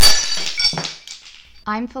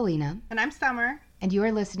I'm Felina. And I'm Summer. And you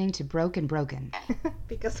are listening to Broken Broken.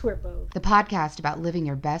 Because we're both. The podcast about living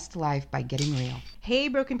your best life by getting real. Hey,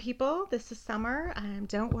 broken people. This is Summer.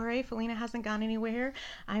 Don't worry, Felina hasn't gone anywhere.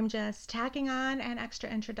 I'm just tacking on an extra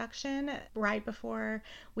introduction right before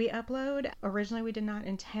we upload. Originally, we did not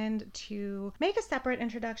intend to make a separate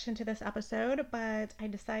introduction to this episode, but I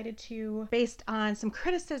decided to, based on some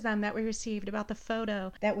criticism that we received about the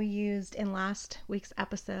photo that we used in last week's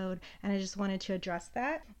episode, and I just wanted to address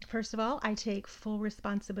that. First of all, I take full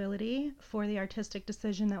responsibility for the artistic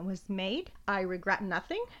decision that was made. I regret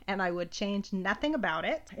nothing, and I would change nothing about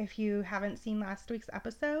it. If you haven't seen last week's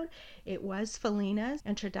episode, it was Felina's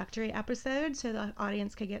introductory episode, so the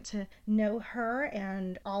audience could get to know her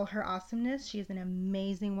and all her awesomeness. She is an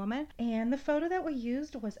amazing woman, and the photo that we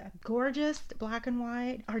used was a gorgeous black and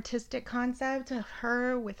white artistic concept of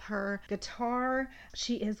her with her guitar.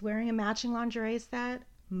 She is wearing a matching lingerie set.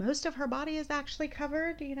 Most of her body is actually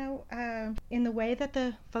covered, in the way that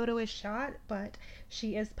the photo is shot, but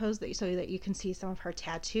she is posed so that you can see some of her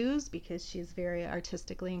tattoos because she's very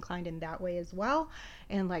artistically inclined in that way as well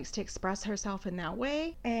and likes to express herself in that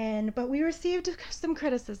way. But we received some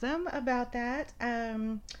criticism about that.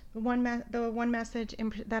 The one message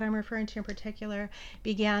that I'm referring to in particular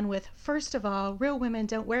began with, first of all, real women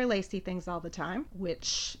don't wear lacy things all the time,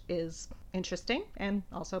 which is interesting and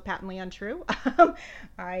also patently untrue.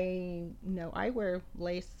 I know I wear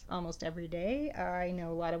lace almost every day. I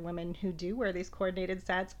know a lot of women who do wear these coordinated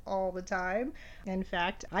sets all the time. In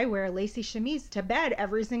fact, I wear a lacy chemise to bed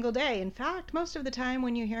every single day. In fact, most of the time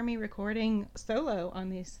when you hear me recording solo on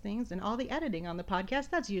these things and all the editing on the podcast,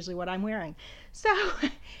 that's usually what I'm wearing. So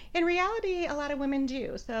in reality, a lot of women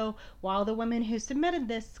do. So while the women who submitted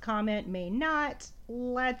this comment may not,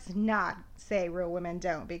 let's not say real women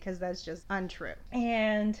don't, because that's just untrue.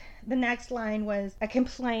 And the next line was a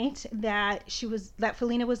complaint that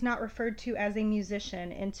Felina was not referred to as a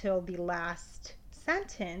musician until the last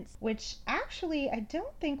sentence, which actually I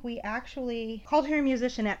don't think we actually called her a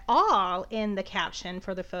musician at all in the caption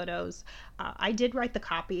for the photos. I did write the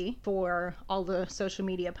copy for all the social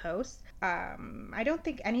media posts. I don't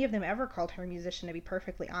think any of them ever called her a musician, to be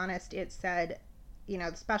perfectly honest. It said,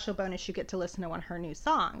 the special bonus, you get to listen to one of her new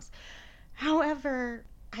songs. However,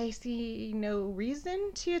 I see no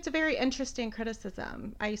reason to. It's a very interesting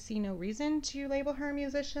criticism. I see no reason to label her a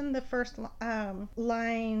musician. The first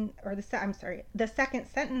line, or the second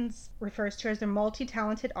sentence refers to her as a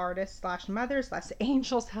multi-talented artist / mother /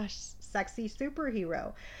 angel / sexy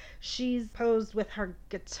superhero. She's posed with her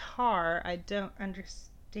guitar. I don't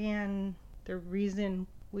understand the reason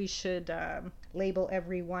we should label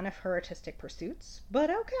every one of her artistic pursuits, but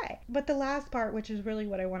okay. But the last part, which is really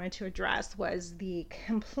what I wanted to address, was the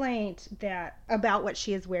complaint about what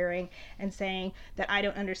she is wearing and saying that I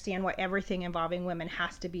don't understand why everything involving women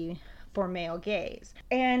has to be for male gaze.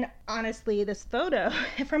 And honestly, this photo,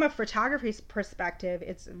 from a photography perspective,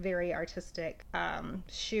 it's a very artistic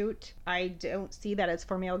shoot. I don't see that as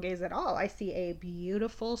for male gaze at all. I see a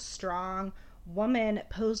beautiful, strong woman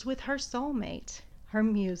posed with her soulmate, her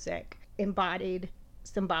music, embodied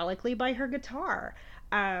symbolically by her guitar.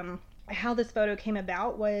 How this photo came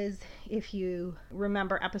about was, if you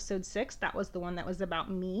remember episode 6, that was the one that was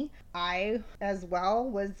about me. I as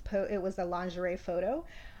well it was a lingerie photo.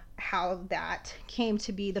 How that came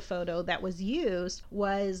to be the photo that was used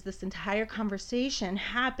was this entire conversation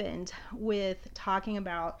happened with talking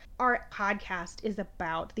about our podcast is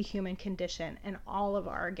about the human condition, and all of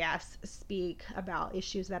our guests speak about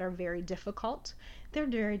issues that are very difficult. They're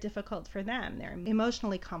very difficult for them. They're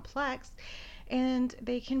emotionally complex, and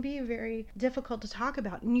they can be very difficult to talk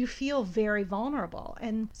about, and you feel very vulnerable.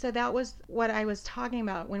 And so that was what I was talking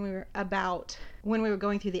about when we were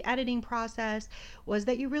going through the editing process, was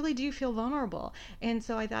that you really do feel vulnerable. And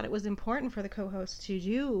so I thought it was important for the co-host to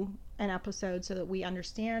do an episode so that we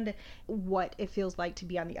understand what it feels like to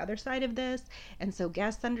be on the other side of this, and so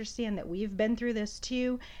guests understand that we've been through this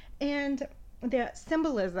too. And the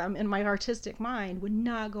symbolism in my artistic mind would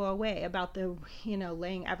not go away about the,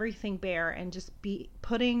 laying everything bare and just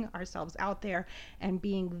putting ourselves out there and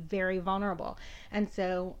being very vulnerable. And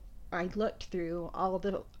so I looked through all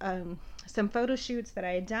the some photo shoots that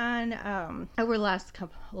I had done over the last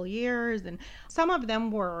couple years, and some of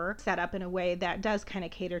them were set up in a way that does kind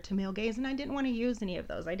of cater to male gaze, and I didn't want to use any of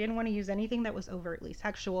those. I didn't want to use anything that was overtly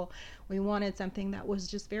sexual. We wanted something that was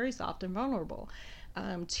just very soft and vulnerable.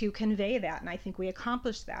 to convey that. And I think we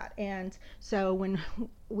accomplished that. And so when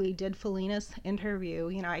we did Felina's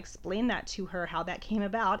interview, I explained that to her, how that came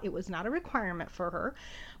about. It was not a requirement for her,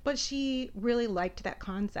 but she really liked that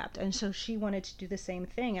concept. And so she wanted to do the same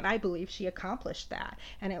thing. And I believe she accomplished that.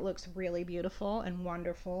 And it looks really beautiful and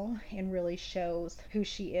wonderful and really shows who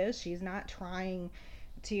she is. She's not trying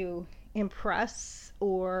to impress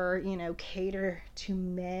or cater to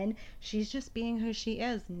men. She's just being who she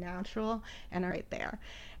is, natural and right there.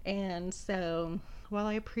 And so while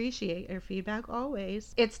I appreciate your feedback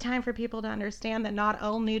always, it's time for people to understand that not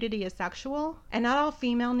all nudity is sexual and not all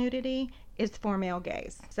female nudity is for male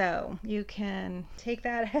gaze. So you can take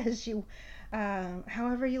that as you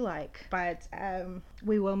however you like. But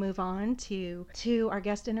we will move on to our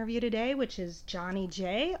guest interview today, which is Johnny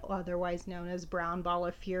J, otherwise known as Brown Ball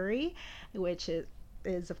of Fury, which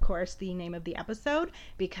is of course the name of the episode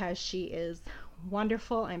because she is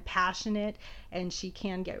wonderful and passionate, and she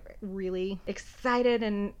can get really excited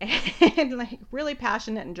and like really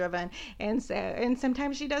passionate and driven, and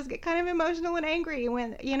sometimes she does get kind of emotional and angry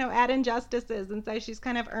when at injustices, and so she's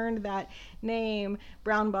kind of earned that name,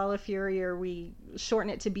 Brown Ball of Fury, or we shorten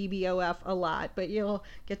it to BBOF a lot, but you'll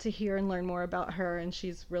get to hear and learn more about her, and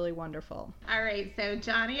she's really wonderful. All right, so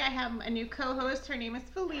Johnny, I have a new co-host. Her name is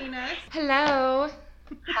Felina. Hello.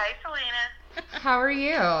 Hi, Felina. How are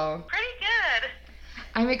you? Pretty good.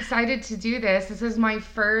 I'm excited to do this. This is my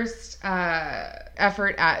first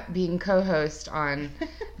effort at being co-host on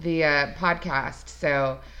the podcast,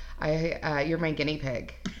 so you're my guinea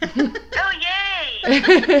pig. Oh,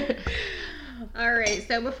 yay! All right,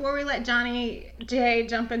 so before we let Johnny J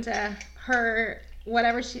jump into her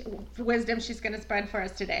whatever wisdom she's going to spread for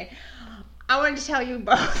us today, I wanted to tell you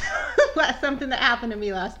both something that happened to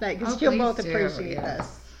me last night because you'll both appreciate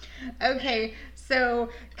this. Okay, so,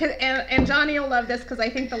 and Johnny will love this because I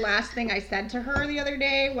think the last thing I said to her the other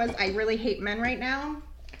day was, I really hate men right now.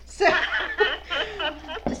 So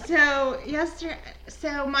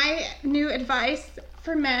my new advice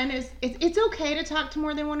for men is it's okay to talk to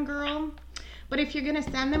more than one girl, but if you're going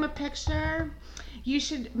to send them a picture, you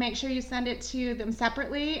should make sure you send it to them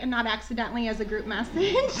separately and not accidentally as a group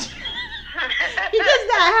message. Because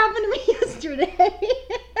that happened to me yesterday.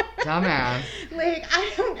 Dumbass.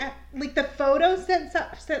 Like the photo sent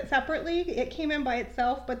separately, it came in by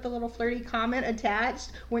itself, but the little flirty comment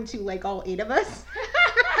attached went to like all 8 of us.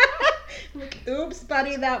 Like, oops,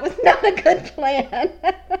 buddy, that was not a good plan.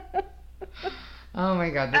 Oh my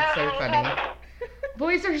God, that's so funny.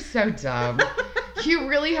 Boys are so dumb. You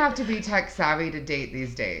really have to be tech savvy to date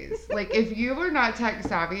these days. Like, if you are not tech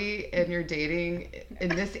savvy and you're dating in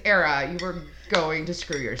this era, you are going to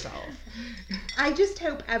screw yourself. I just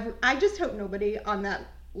hope nobody on that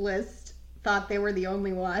list thought they were the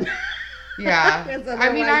only one. Yeah.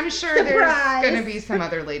 I mean, I'm sure surprise. There's going to be some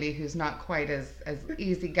other lady who's not quite as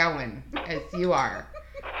easygoing as you are.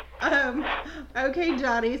 Okay,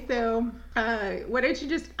 Johnny, so why don't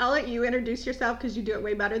you I'll let you introduce yourself because you do it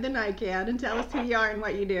way better than I can, and tell us who you are and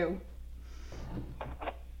what you do.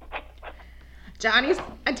 Johnny's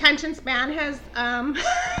attention span has,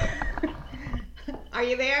 are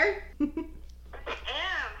you there? I am.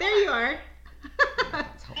 There you are.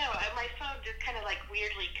 No, my phone just kind of like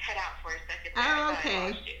weirdly cut out for a second. Oh,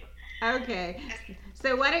 okay. Okay.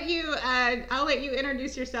 So why don't you, I'll let you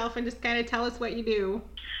introduce yourself and just kind of tell us what you do.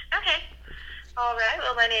 Okay. All right.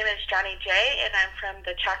 Well, my name is Johnny J, and I'm from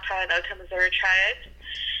the Choctaw and Otoe, Missouri tribes.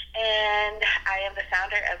 And I am the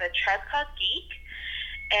founder of a tribe called Geek.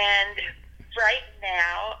 And right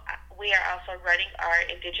now, we are also running our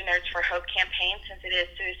Indigenous for Hope campaign since it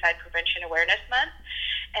is Suicide Prevention Awareness Month.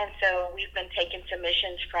 And so we've been taking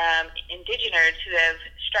submissions from Indigenous who have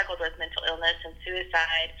struggled with mental illness and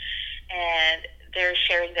suicide. And they're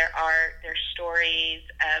sharing their art, their stories,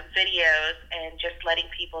 videos, and just letting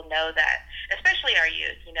people know that, especially our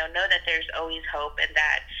youth, know that there's always hope, and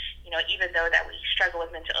that, even though that we struggle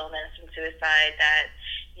with mental illness and suicide, that,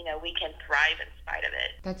 we can thrive in spite of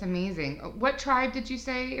it. That's amazing. What tribe did you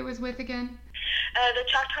say it was with again? The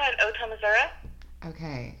Choctaw and Otoe, Missouri.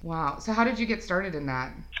 Okay. Wow. So how did you get started in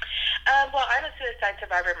that? Well, I'm a suicide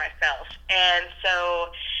survivor myself. And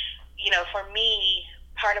so, for me,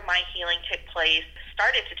 part of my healing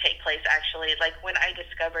started to take place actually, like when I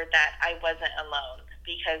discovered that I wasn't alone.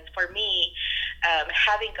 Because for me,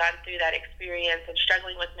 having gone through that experience and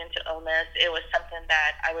struggling with mental illness, it was something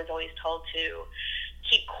that I was always told to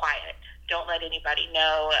keep quiet. Don't let anybody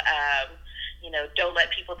know. Don't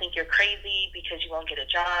let people think you're crazy because you won't get a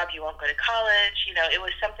job, you won't go to college. It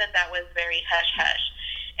was something that was very hush-hush.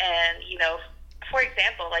 And, for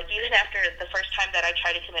example, like even after the first time that I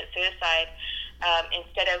tried to commit suicide,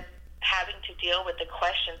 instead of having to deal with the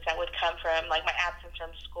questions that would come from, like, my absence from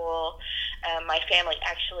school. My family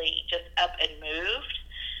actually just up and moved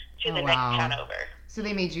to the next town over. So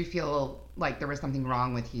they made you feel like there was something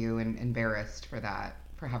wrong with you and embarrassed for that,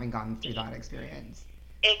 for having gone through that experience.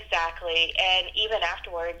 Exactly. And even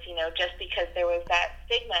afterwards, you know, just because there was that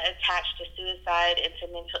stigma attached to suicide and to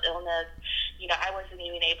mental illness, you know, I wasn't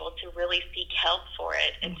even able to really seek help for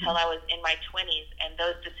it until I was in my 20s, and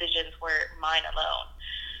those decisions were mine alone.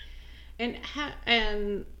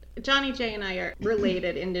 And Johnny J and I are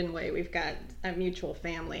related Indian way. We've got a mutual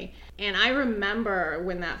family. And I remember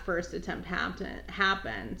when that first attempt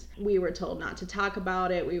happened, we were told not to talk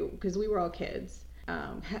about it because we were all kids.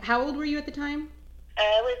 How old were you at the time?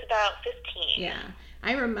 I was about 15. Yeah.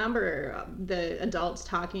 I remember the adults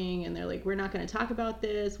talking, and they're like, we're not going to talk about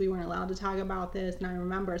this. We weren't allowed to talk about this. And I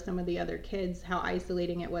remember some of the other kids, how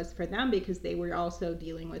isolating it was for them because they were also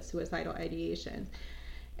dealing with suicidal ideation.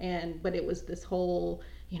 But it was this whole,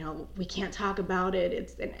 you know, we can't talk about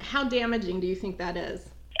it. And how damaging do you think that is?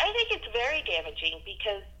 I think it's very damaging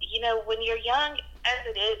because, you know, when you're young, as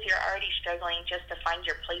it is, you're already struggling just to find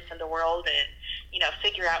your place in the world and, you know,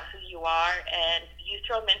 figure out who you are. And you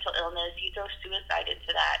throw mental illness, you throw suicide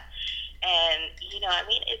into that. And, you know, I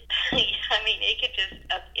mean, it could just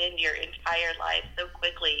upend your entire life so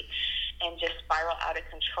quickly and just spiral out of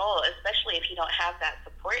control, especially if you don't have that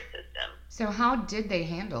support system. So how did they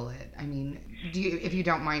handle it? I mean, if you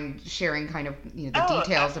don't mind sharing kind of, you know, the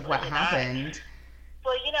details of what happened.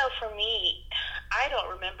 Well, you know, for me, I don't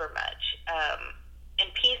remember much.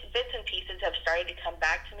 Bits and pieces have started to come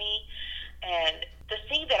back to me. And the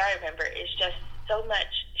thing that I remember is just so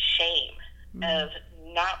much shame of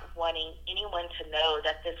not wanting anyone to know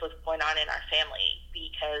that this was going on in our family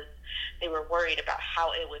because they were worried about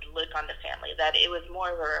how it would look on the family, that it was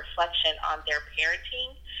more of a reflection on their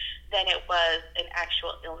parenting than it was an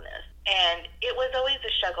actual illness. And it was always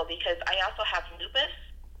a struggle because I also have lupus.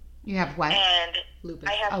 You have what? And lupus.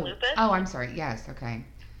 I have lupus. Oh, I'm sorry. yes, okay.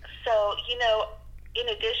 So, you know, in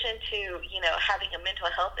addition to, you know, having a mental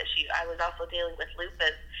health issue, I was also dealing with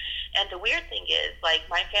lupus. And the weird thing is, like,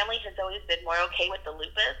 my family has always been more okay with the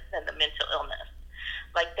lupus than the mental illness.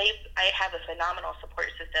 Like, I have a phenomenal support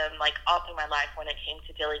system, like, all through my life when it came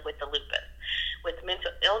to dealing with the lupus. With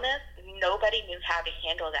mental illness, nobody knew how to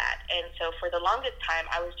handle that. And so for the longest time,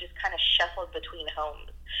 I was just kind of shuffled between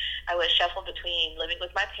homes. I was shuffled between living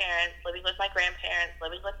with my parents, living with my grandparents,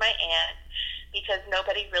 living with my aunt, because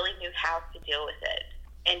nobody really knew how to deal with it.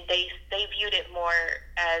 And they viewed it more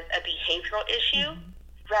as a behavioral issue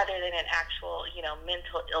rather than an actual, you know,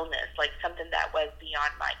 mental illness, like something that was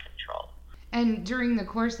beyond my control. And during the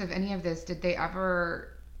course of any of this, did they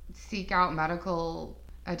ever seek out medical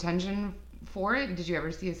attention for it? Did you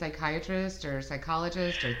ever see a psychiatrist or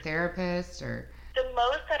psychologist or therapist or? The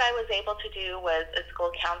most that I was able to do was a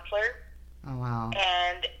school counselor. Oh, wow.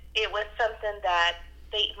 And it was something that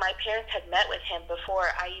my parents had met with him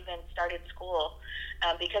before I even started school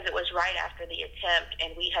because it was right after the attempt,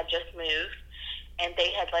 and we had just moved, and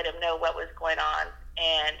they had let him know what was going on.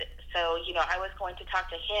 And so, you know, I was going to talk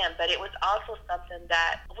to him, but it was also something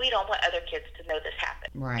that we don't want other kids to know this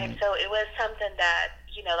happened. Right. And so it was something that,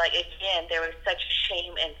 you know, like, again, there was such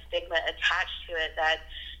shame and stigma attached to it that,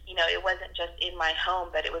 you know, it wasn't just in my home,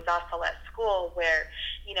 but it was also at school where,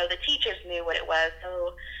 you know, the teachers knew what it was.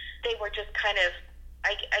 So they were just kind of,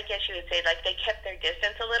 I guess you would say, like, they kept their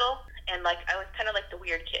distance a little. And, like, I was kind of like the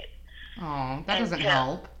weird kid. Oh, that doesn't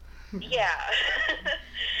help. Yeah.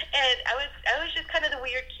 And I was just kind of the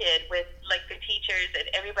weird kid with, like, the teachers, and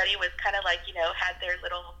everybody was kind of like, you know, had their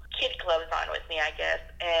little kid gloves on with me, I guess.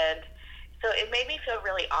 And so it made me feel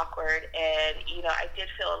really awkward, and, you know, I did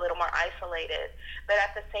feel a little more isolated. But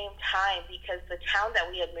at the same time, because the town that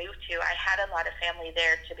we had moved to, I had a lot of family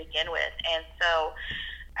there to begin with. And so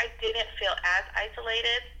I didn't feel as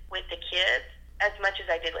isolated with the kids as much as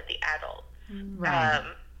I did with the adults. Right.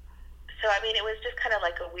 So, I mean, it was just kind of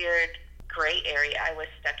like a weird gray area I was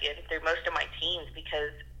stuck in through most of my teens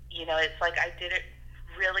because, you know, it's like I didn't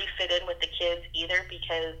really fit in with the kids either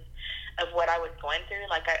because of what I was going through.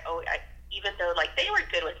 Like, I even though, like, they were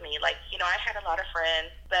good with me, like, you know, I had a lot of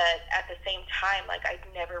friends, but at the same time, like, I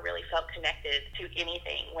never really felt connected to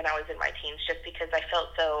anything when I was in my teens just because I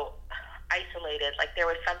felt so isolated, like there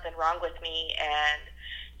was something wrong with me. And,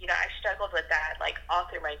 you know, I struggled with that, like, all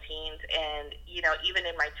through my teens. And, you know, even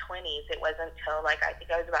in my 20s, it wasn't until, like, I think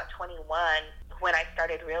I was about 21 when I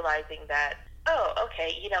started realizing that, oh,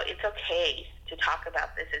 okay, you know, it's okay to talk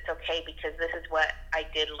about this. It's okay because this is what I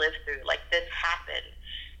did live through. Like, this happened,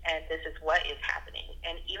 and this is what is happening.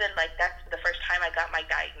 And even, like, that's the first time I got my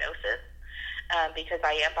diagnosis because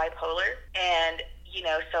I am bipolar. And,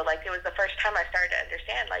 so like it was the first time I started to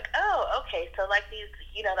understand, like, oh, okay, so like these,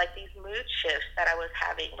 like these mood shifts that I was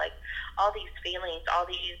having, like all these feelings, all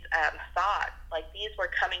these thoughts, like these were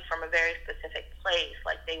coming from a very specific place.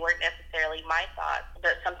 Like they weren't necessarily my thoughts,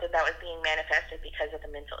 but something that was being manifested because of the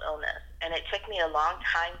mental illness. And it took me a long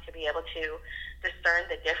time to be able to discern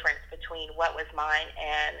the difference between what was mine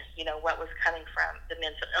and, what was coming from the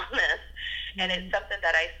mental illness. And it's something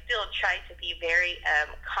that I still try to be very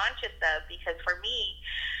conscious of, because for me,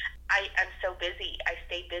 I'm so busy. I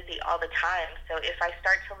stay busy all the time. So if I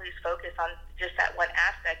start to lose focus on just that one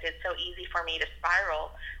aspect, it's so easy for me to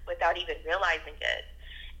spiral without even realizing it.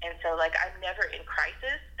 And so, like, I'm never in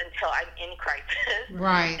crisis until I'm in crisis.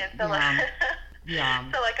 Right. And so, yeah.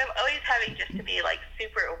 So, like, I'm always having just to be, like,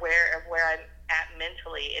 super aware of where I'm at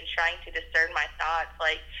mentally and trying to discern my thoughts.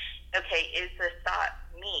 Like, okay, is this thought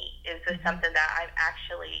me? Is this something that I'm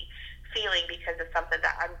actually feeling because of something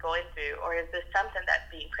that I'm going through? Or is this something that's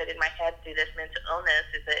being put in my head through this mental illness?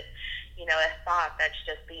 Is it, a thought that's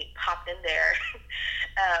just being popped in there?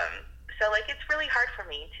 So, like, it's really hard for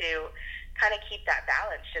me to kind of keep that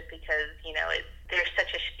balance, just because, there's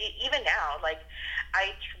such a, even now, like,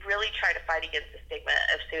 I really try to fight against the stigma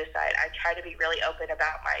of suicide. I try to be really open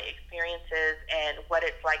about my experiences and what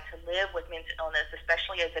it's like to live with mental illness,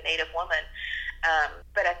 especially as a Native woman.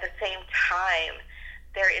 But at the same time,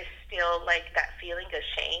 there is still, like, that feeling of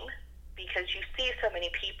shame, because you see so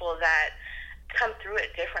many people that come through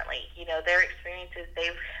it differently. Their experiences,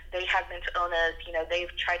 they have mental illness,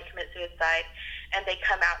 they've tried to commit suicide, and they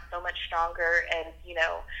come out so much stronger and,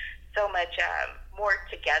 so much more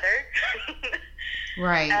together.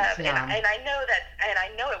 Right. Yeah. And I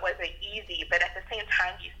know it wasn't easy, but at the same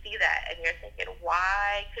time, you see that and you're thinking,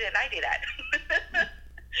 why couldn't I do that?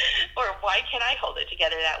 Or why can't I hold it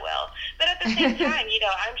together that well? But at the same time,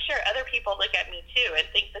 I'm sure other people look at me too and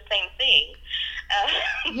think the same thing.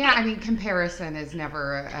 Yeah, I mean, comparison is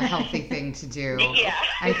never a healthy thing to do. Yeah.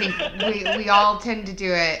 I think we all tend to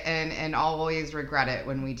do it and always regret it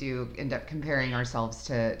when we do end up comparing ourselves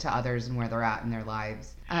to others and where they're at in their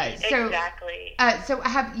lives. Exactly. So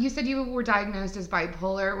you said you were diagnosed as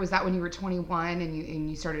bipolar. Was that when you were 21 and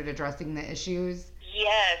you started addressing the issues?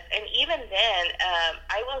 Yes, and even then,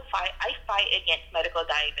 I fight against medical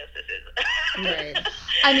diagnoses. Right.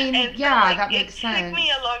 I mean, that makes sense. It took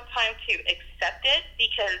me a long time to accept it,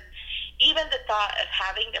 because even the thought of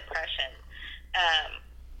having depression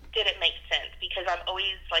didn't make sense, because I'm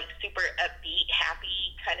always, like, super upbeat,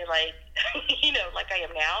 happy, kind of like, like I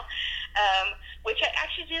am now, which I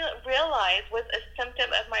actually didn't realize was a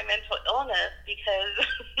symptom of my mental illness, because,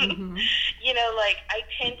 like, I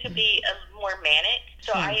tend to be more manic,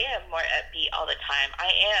 so I am more upbeat all the time.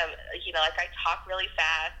 I am, like, I talk really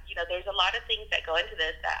fast. There's a lot of things that go into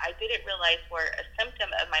this that I didn't realize were a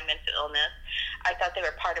symptom of my mental illness. I thought they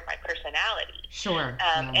were part of my personality. Sure.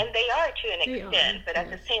 And they are to an extent, but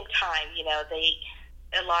at the same time,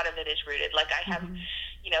 a lot of it is rooted. Like, I have,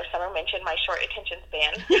 Summer mentioned my short attention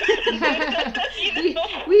span.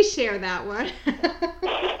 We share that one.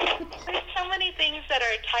 There's so many things that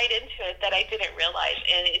are tied into it that I didn't realize,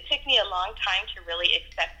 and it took me a long time to really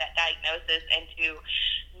accept that diagnosis and to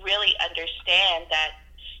really understand that,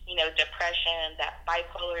 depression, that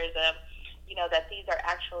bipolarism, that these are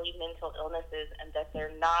actually mental illnesses, and that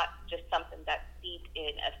they're not just something that's deep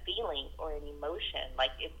in a feeling or an emotion.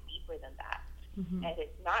 Like, it's deeper than that. And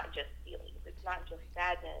it's not just feelings. It's not just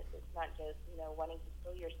sadness. It's not just, wanting to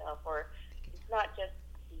kill yourself, or it's not just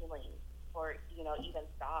feelings or, even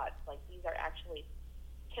thoughts. Like, these are actually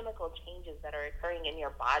chemical changes that are occurring in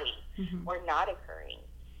your body or not occurring.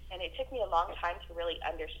 And it took me a long time to really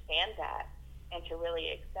understand that and to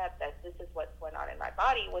really accept that this is what's going on in my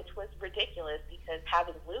body, which was ridiculous, because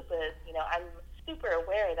having lupus, I'm super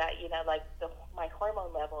aware that, like, my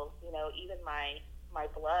hormone levels, even my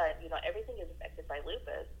blood, everything is affected by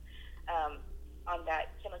lupus on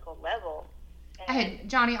that chemical level. Hey,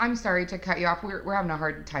 Johnny, I'm sorry to cut you off. We're having a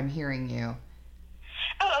hard time hearing you.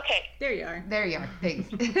 Oh, okay. There you are. There you are. Thanks.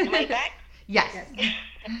 Am I back? Yes.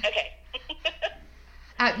 Okay.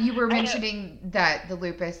 You were mentioning that the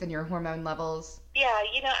lupus and your hormone levels. Yeah,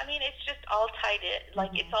 it's just all tied in.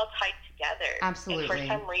 Like, it's all tied together. Absolutely. And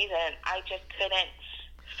for some reason, I just couldn't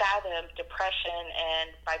fathom depression and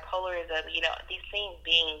bipolarism, these things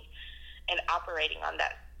being and operating on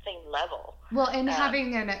that same level. Well, and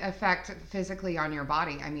having an effect physically on your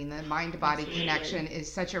body. I mean, the mind-body connection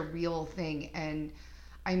is such a real thing. And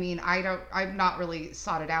I mean, I've not really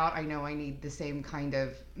sought it out. I know I need the same kind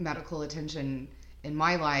of medical attention in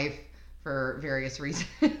my life for various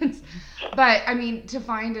reasons. But I mean, to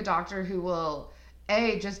find a doctor who will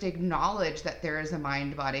just acknowledge that there is a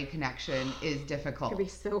mind-body connection is difficult. It could be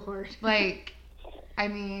so hard. Like, I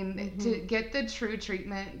mean, to get the true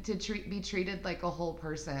treatment, be treated like a whole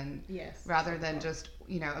person, Yes. rather than just,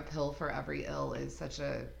 a pill for every ill is such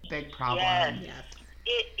a big problem. Yes. Yes.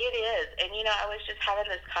 It is. And, I was just having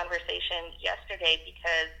this conversation yesterday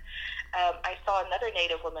because I saw another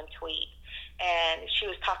Native woman tweet, and she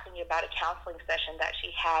was talking about a counseling session that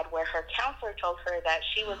she had where her counselor told her that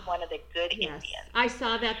she was one of the good Yes. Indians. I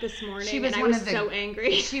saw that this morning, She was and I one was of the- so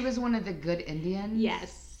angry. She was one of the good Indians?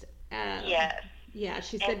 Yes. Yes. Yeah,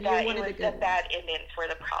 she said And you're that one it of the was good the bad Indians were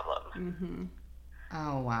the problem. Mm-hmm.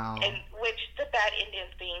 Oh, wow. And which the bad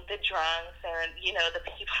Indians being the drunks or, the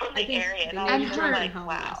people in the area. And I And was just her- like,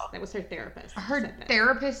 wow. That was her therapist. Her said that.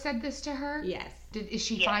 therapist said this to her? Yes. Is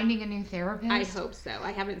she Yes. finding a new therapist? I hope so.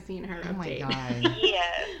 I haven't seen her Oh, my update. God.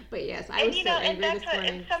 Yes. But yes, I And, was so and angry that's this what,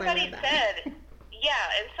 morning. and so I somebody read that. said,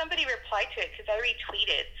 yeah, and somebody replied to it because I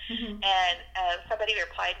retweeted. Mhm. And somebody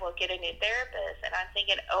replied, well, get a new therapist. And I'm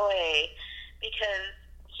thinking, because,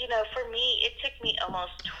 for me, it took me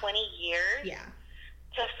almost 20 years Yeah.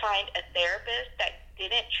 to find a therapist that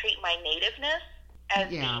didn't treat my nativeness as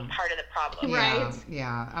being part of the problem. Yeah, Right.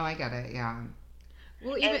 yeah. Oh, I get it, yeah.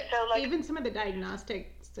 Well, And so, even some of the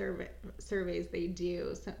diagnostic surveys they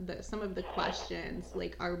do, some of the questions,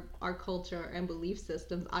 like our culture and belief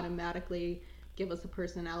systems automatically give us a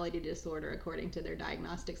personality disorder according to their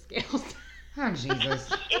diagnostic scales. Oh,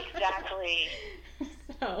 Jesus. Exactly.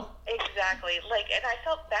 So. Exactly. And I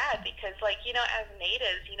felt bad because, as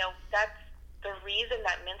natives, that's the reason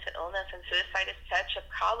that mental illness and suicide is such a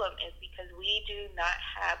problem is because we do not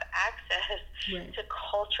have access Right. to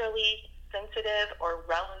culturally sensitive or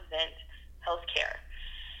relevant health care.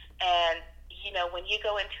 And, when you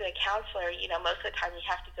go into a counselor, most of the time you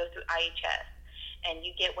have to go through IHS and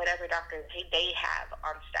you get whatever doctor they have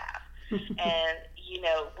on staff. And,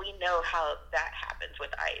 we know how that happens with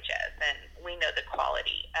IHS, and we know the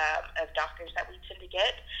quality of doctors that we tend to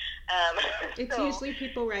get. It's So- usually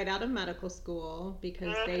people right out of medical school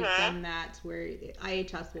because they've done that where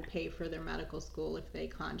IHS will pay for their medical school if they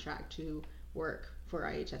contract to work for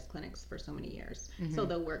IHS clinics for so many years. So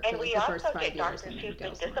they'll work and for we the also first 5 get years doctors and then who've go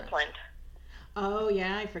been somewhere. disciplined. Oh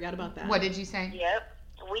yeah, I forgot about that. What did you say? Yep.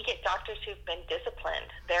 We get doctors who've been disciplined.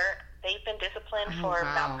 They've been disciplined Oh, for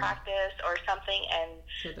wow. malpractice or something, and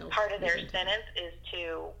So they'll part of their move into sentence is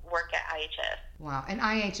to work at IHS. Wow. And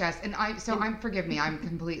IHS, forgive me, I'm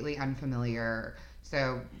completely unfamiliar.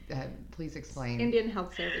 So please explain. Indian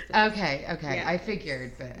Health Services. Okay. Yeah. I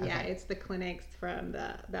figured, but okay. Yeah, it's the clinics from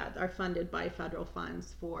that are funded by federal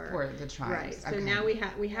funds For the tribes. Right. So Okay. now we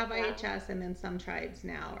have IHS, and then some tribes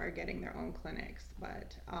now are getting their own clinics.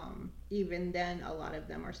 But even then, a lot of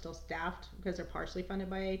them are still staffed because they're partially funded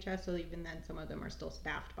by IHS. So even then, some of them are still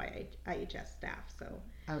staffed by IHS staff. So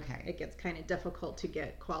Okay. it gets kind of difficult to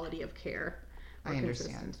get quality of care. Or I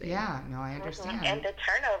understand. consistency. Yeah, no, I understand. And the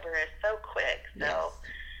turnover is so quick. So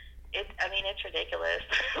Yes. it's ridiculous.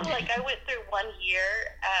 I went through 1 year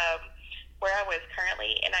where I was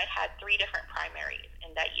currently, and I had 3 different primaries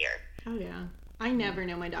in that year. Oh yeah. I never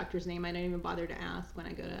know my doctor's name. I don't even bother to ask when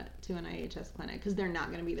I go to an IHS clinic because they're not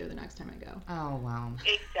going to be there the next time I go. Oh, wow.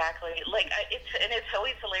 Exactly. It's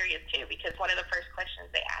always hilarious too because one of the first questions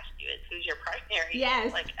they ask you is who's your primary.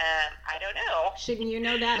 Yes. I don't know. Shouldn't you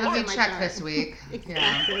know that? Let me Oh, my check God. this week.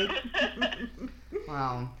 Yeah. Exactly.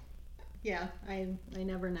 Wow. Yeah, I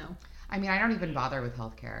never know. I mean, I don't even bother with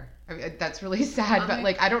healthcare. I mean, that's really sad,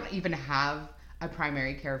 but I don't even have a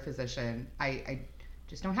primary care physician. I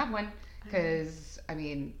just don't have one because,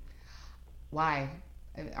 why?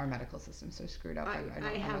 Our medical system's so screwed up. I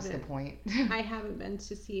don't know what's the point. I haven't been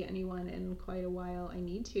to see anyone in quite a while. I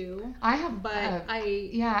need to. I have, But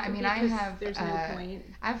I because have. There's no point.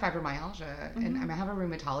 I have fibromyalgia, and I have a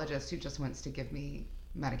rheumatologist who just wants to give me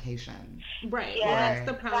medication. Right. Yeah, Well, that's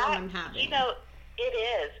the problem that, I'm having. It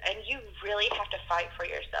is, and you really have to fight for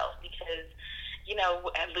yourself because,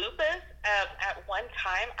 at lupus, at one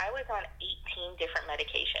time I was on 18 different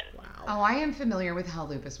medications. Wow. Oh, I am familiar with how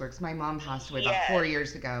lupus works. My mom passed away about Yes. 4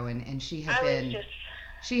 years ago, and she had I been. was just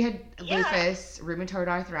She had Yeah. lupus, rheumatoid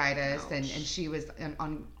arthritis, Ouch. and she was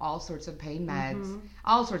on all sorts of pain meds, Mhm.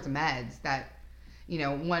 all sorts of meds that,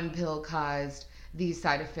 one pill caused these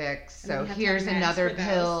side effects. And So we have to have here's meds another for those.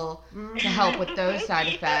 pill Mhm. to help with those side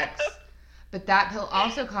Yeah. effects. But that pill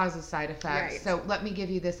also causes side effects. Right. So let me give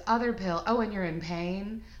you this other pill. Oh, and you're in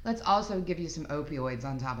pain. Let's also give you some opioids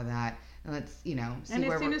on top of that. And let's, see And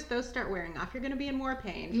where as soon we're... as those start wearing off, you're going to be in more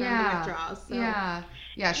pain from Yeah. the withdrawals. So. Yeah.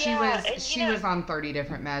 Yeah, she Yeah, was and, she was on 30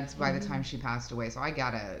 different meds by the time she passed away. So I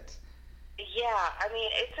got it. Yeah, I mean,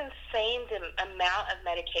 it's insane the amount of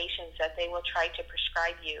medications that they will try to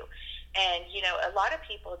prescribe you. And, a lot of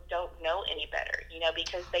people don't know any better,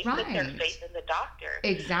 because they put their Right. faith in the doctor.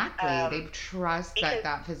 Exactly. They trust because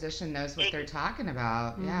that physician knows what they're talking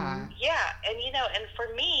about. Yeah. Yeah, and and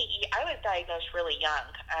for me, I was diagnosed really young.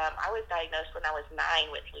 I was diagnosed when I was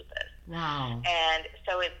 9 with lupus. Wow. And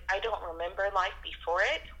so I don't remember life before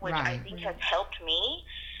it, which I Right. think has helped me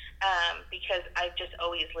because I've just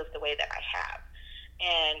always lived the way that I have.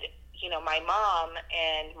 And, my mom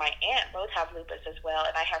and my aunt both have lupus as well,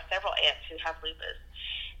 and I have several aunts who have lupus.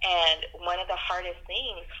 And one of the hardest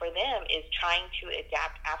things for them is trying to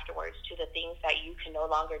adapt afterwards to the things that you can no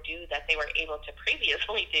longer do that they were able to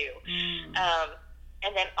previously do.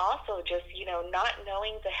 And then also just, not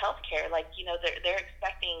knowing the healthcare, like, they're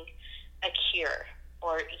expecting a cure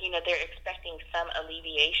or, they're expecting some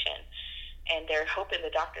alleviation and they're hoping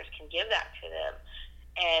the doctors can give that to them.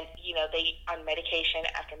 And, they on medication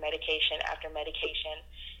after medication after medication.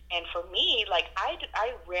 And for me, like, I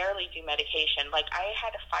rarely do medication. Like, I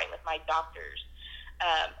had to fight with my doctors.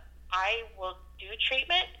 I will do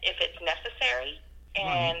treatment if it's necessary,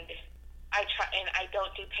 and I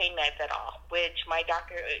don't do pain meds at all, which my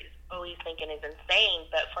doctor is always thinking is insane.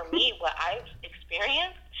 But for me, what I've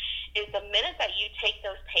experienced is the minute that you take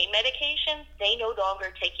those pain medications, they no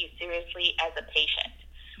longer take you seriously as a patient.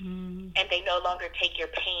 And they no longer take your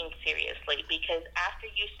pain seriously, because after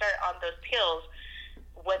you start on those pills,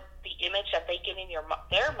 what the image that they get in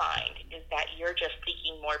their mind is that you're just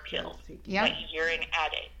seeking more pills, Yep. that you're an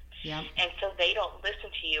addict. Yep. And so they don't listen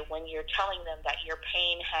to you when you're telling them that your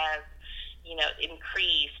pain has,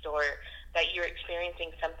 increased or that you're experiencing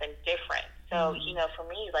something different. So, for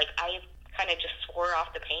me, like, I kind of just swore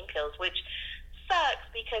off the pain pills, which sucks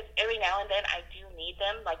because every now and then I do need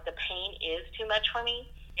them. Like, the pain is too much for me.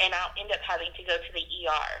 And I'll end up having to go to the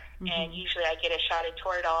ER. And usually I get a shot of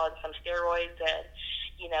Toradol and some steroids, and,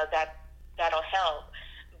 that'll help.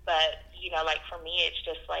 But, like, for me, it's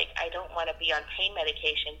just like I don't want to be on pain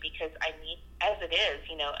medication because I need, as it is,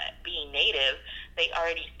 being Native, they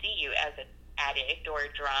already see you as an addict or a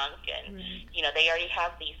drunk. And, they already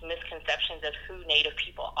have these misconceptions of who Native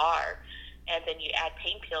people are. And then you add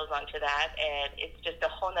pain pills onto that, and it's just a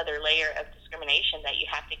whole other layer of discrimination that you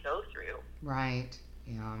have to go through. Right.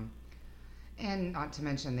 Yeah. And not to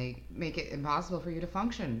mention, they make it impossible for you to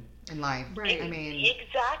function in life. Right. I mean,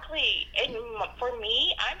 Exactly. And for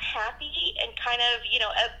me, I'm happy and kind of,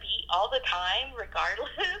 upbeat all the time, regardless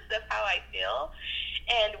of how I feel.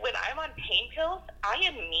 And when I'm on pain pills, I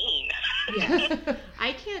am mean. Yeah.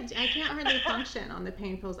 I can't hardly function on the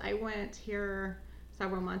pain pills. I went here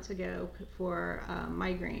several months ago for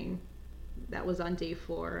migraine. That was on day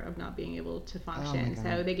 4 of not being able to function. God.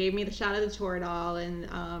 So they gave me the shot of the Toradol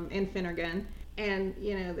and Phenergan. And,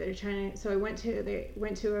 they're trying to, so they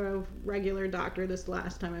went to a regular doctor this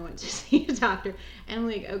last time I went to see a doctor. And I'm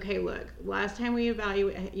like, okay, look, last time we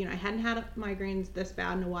evaluated, I hadn't had migraines this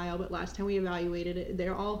bad in a while, but last time we evaluated it,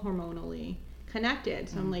 they're all hormonally connected.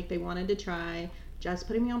 So I'm like, they wanted to try just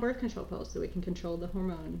putting me on birth control pills so we can control the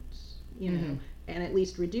hormones, and at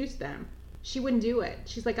least reduce them. She wouldn't do it.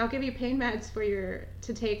 She's like, I'll give you pain meds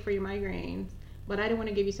to take for your migraines, but I don't want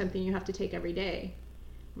to give you something you have to take every day.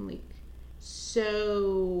 I'm like,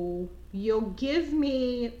 so you'll give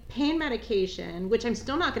me pain medication, which I'm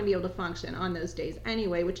still not going to be able to function on those days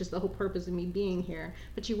anyway, which is the whole purpose of me being here,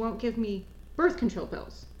 but you won't give me birth control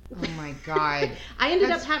pills. oh my God. I ended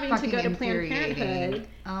That's up having to go to fucking Planned infuriating. Parenthood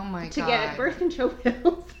Oh my to God. get birth control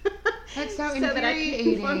pills. That's so that I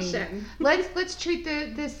infuriating. can function. Let's treat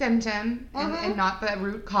the symptom and not the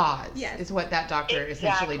root cause. Yes. Is what that doctor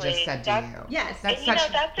essentially just said to you. Yes. That's And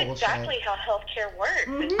such that's bullshit. exactly how healthcare works.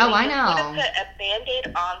 It's Oh, they I just know. want to put a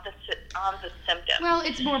Band-Aid on the symptom. Well,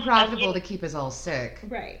 it's more profitable to keep us all sick.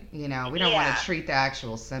 Right. We don't want to Yeah. treat the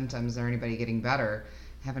actual symptoms or anybody getting better.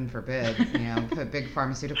 Heaven forbid, put big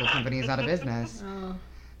pharmaceutical companies out of business. Oh,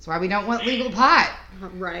 That's why we don't want legal pot.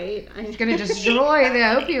 right. It's going to destroy the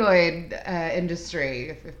opioid industry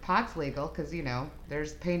if pot's legal, because,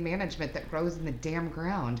 there's pain management that grows in the damn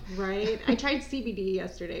ground. Right. I tried CBD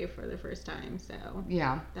yesterday for the first time, so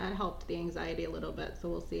Yeah. that helped the anxiety a little bit. So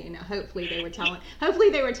we'll see. Now, hopefully they were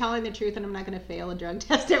telling the truth, and I'm not going to fail a drug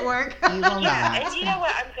test at work. You will Yeah, not. and you know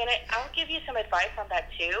what? I'll give you some advice on that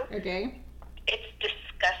too. Okay. It's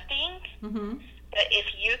disgusting, Mm-hmm. but if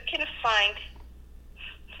you can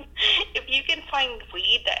find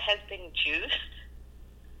weed that has been juiced,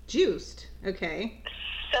 Juiced. Okay.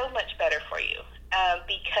 so much better for you.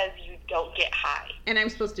 because you don't get high. And I'm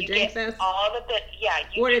supposed to You drink get this? all of the,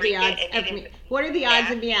 you What are the drink odds it, and of it me? is- What are the odds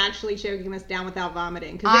yeah. of me actually choking this down without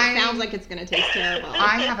vomiting? Because it sounds like it's going to taste terrible.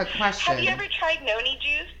 I have a question. Have you ever tried noni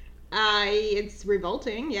juice? It's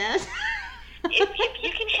revolting, yes. If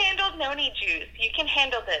you can handle noni juice, you can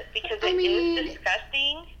handle this because it is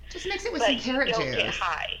disgusting, Just mix it with but some you carrot don't get juice.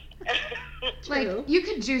 high. Like, True. you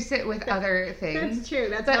could juice it with other things. That's true.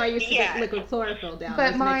 That's But- how I used to yeah. get liquid chlorophyll down. I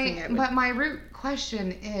But was mixing it with- my root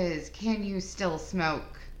question is, can you still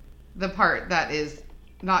smoke the part that is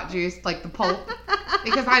not juiced, like the pulp?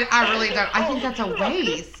 Because I really don't. I think that's a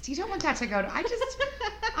waste. You don't want that to go to.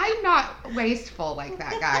 I'm not wasteful like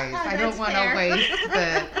that, guys. I don't That's want fair. to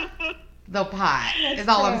waste the pot. That's Is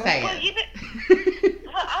all I'm true. saying.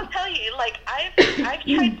 Well, I'll tell you, like I've tried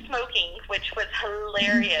smoking, which was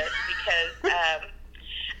hilarious because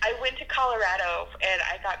I went to Colorado and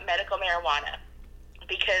I got medical marijuana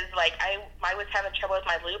because like I was having trouble with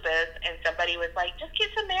my lupus and somebody was like, just get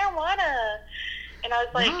some marijuana. And I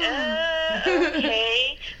was like,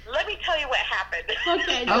 okay, let me tell you what happened.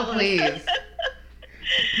 Okay, Oh, tell us. please.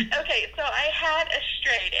 Okay, so I had a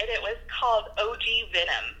strain and it was called OG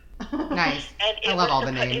Venom. Nice. And I love all the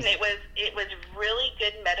and names. it was really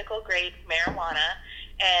good medical grade marijuana.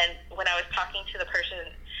 And when I was talking to the person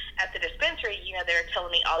at the dispensary, you know, they were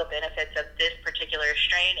telling me all the benefits of this particular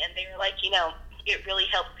strain, and they were like, you know, it really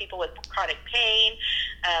helps people with chronic pain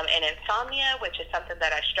and insomnia, which is something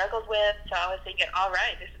that I struggled with. So I was thinking, all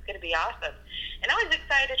right, this is going to be awesome. And I was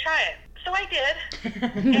excited to try it. So I did.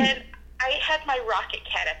 And I had my Rocket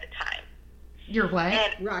Cat at the time. Your what?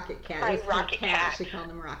 And Rocket Cat. My It's not Rocket cat. Cat. She called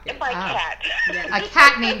him Rocket. and my Ah. cat. Yes. A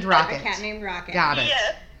cat named Rocket. A cat named Rocket. Got it.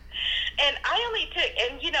 Yes. And I only took,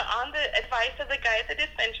 and you know, on the advice of the guy at the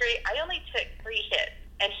dispensary, I only took 3 hits.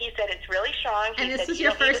 And he said it's really strong. He And this said, was "You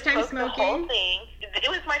your don't need first to time smoke the whole smoking? thing." It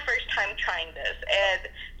was my first time trying this. And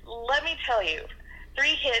let me tell you, 3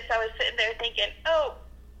 hits, I was sitting there thinking, oh,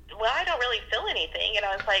 well, I don't really feel anything. And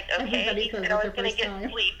I was like, okay. Everybody He says said it I the was going to first get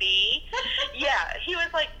time. sleepy. Yeah, he was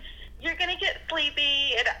like, you're going to get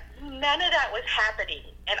sleepy. And none of that was happening.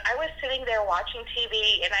 And I was sitting there watching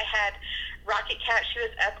TV, and I had Rocket Cat. She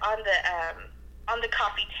was up on the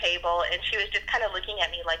coffee table, and she was just kind of looking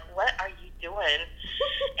at me like, what are you doing?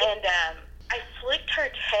 And I flicked her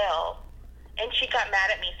tail, and she got mad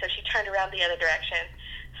at me, so she turned around the other direction.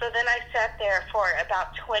 So then I sat there for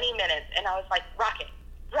about 20 minutes, and I was like, Rocket,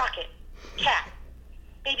 Rocket, cat,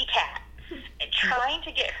 baby cat, and trying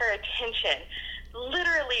to get her attention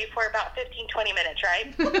literally for about 15, 20 minutes,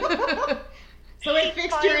 right? So it She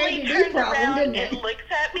fixed your finally ADD turns problem, around didn't and it? looks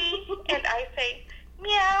at me, and I say,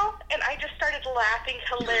 meow, and I just started laughing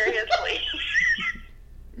hilariously.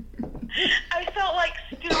 I felt like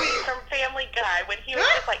Stewie from Family Guy when he was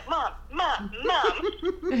just like, Mom, Mom, Mom.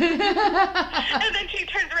 And then she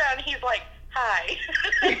turns around and he's like, hi.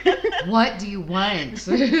 What do you want?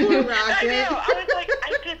 Poor I know. Rocket. I was like,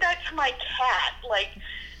 I did that to my cat. Like,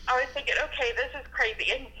 I was thinking, okay, this is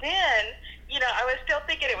crazy. And then, you know, I was still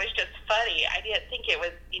thinking it was just funny. I didn't think it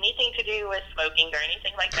was anything to do with smoking or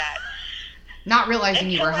anything like that. Not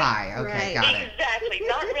realizing you were Until I- high. Okay, Right. got it. Exactly,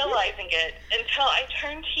 not realizing it until I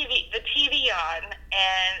turned the TV on,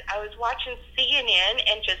 and I was watching CNN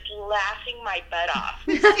and just laughing my butt off.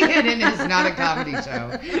 CNN is not a comedy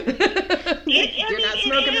show. You're not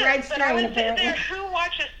smoking the right But I was strain, sitting there, apparently. who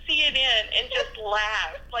watches CNN and just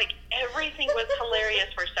laughs? Like, everything was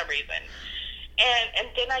hilarious for some reason. And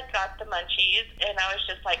then I got the munchies, and I was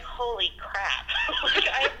just like, holy crap. Like,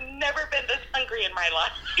 I've never been this hungry in my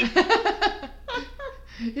life.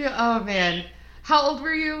 Yeah, oh man. How old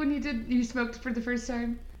were you when you smoked for the first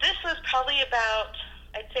time? This was probably about,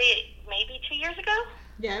 I'd say, maybe 2 years ago.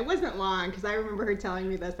 Yeah, it wasn't long because I remember her telling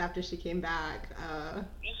me this after she came back.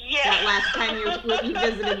 Yeah. That last time you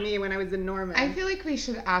visited me when I was in Norman. I feel like we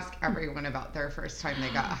should ask everyone about their first time they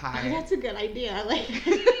got Oh, high. that's a good idea. Like,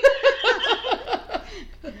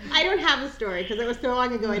 I don't have a story because it was so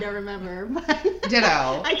long ago I don't remember. But Ditto.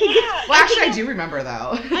 I can Yeah. Well, actually, I do remember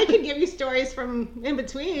though. I can give you stories from in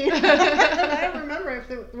between. I don't remember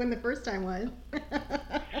when the first time was.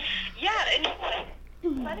 Yeah, and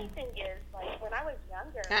the funny thing is, like, when I was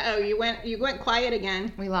younger, Uh-oh, you went quiet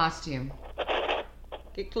again. We lost you.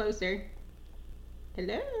 Get closer.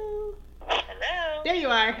 Hello. hello. There you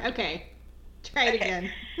are. Okay. Try it Okay.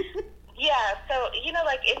 again. Yeah, so, you know,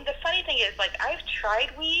 like, and the funny thing is, like, I've tried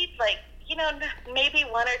weed, like, you know, maybe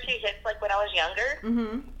 1 or 2 hits, like, when I was younger,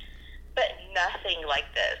 Mm-hmm. but nothing like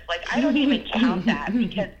this. Like, I don't even count that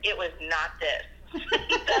because it was not this.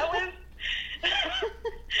 That was,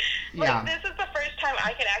 like, Yeah. this is the first time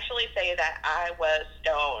I can actually say that I was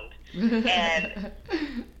stoned. And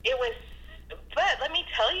it was, but But let me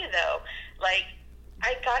tell you though, like,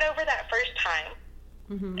 I got over that first time,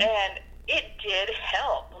 and it did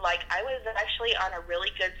help. Like, I was actually on a really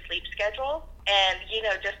good sleep schedule, and, you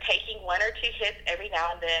know, just taking 1 or 2 hits every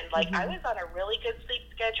now and then. Like, I was on a really good sleep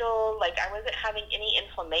schedule. Like, I wasn't having any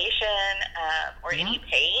inflammation or any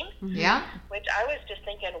pain. Yeah. Which I was just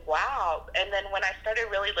thinking, wow. And then when I started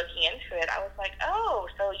really looking into it, I was like, oh,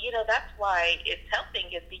 so, you know, that's why it's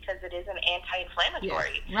helping, is because it is an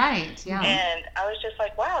anti-inflammatory. Yes. Right, yeah. And I was just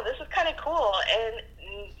like, wow, this is kind of cool. And,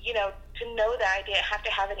 you know, to know that I didn't have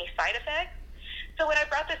to have any side effects. So when I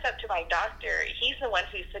brought this up to my doctor, he's the one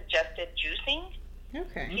who suggested juicing.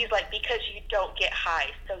 Okay. He's like, because you don't get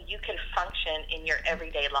high, so you can function in your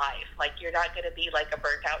everyday life. Like, you're not going to be like a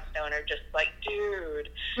burnt out stoner, just like, dude,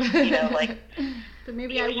 you know, like. But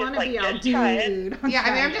maybe he I was want just to be like, all just try it. dude. Yeah,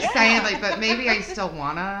 I mean, I'm just saying, like, but maybe I still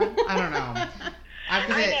wanna. I don't know. I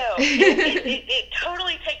know. It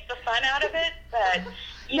totally takes the fun out of it, but.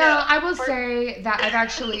 You know, I will say that I've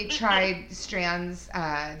actually tried strands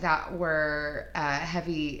that were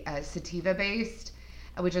heavy sativa based,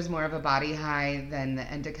 which is more of a body high than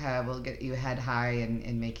the indica will get you head high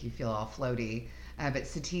and make you feel all floaty. But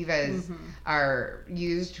sativas are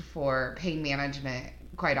used for pain management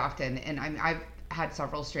quite often, and I've had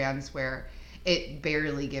several strands where it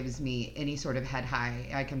barely gives me any sort of head high.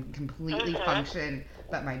 I can completely function,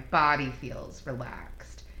 but my body feels relaxed.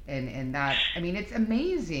 And that, I mean, it's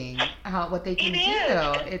amazing what they can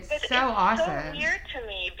do. It's so awesome. It's so weird to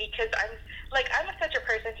me because I'm such a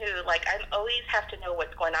person who, like, I always have to know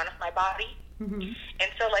what's going on with my body. And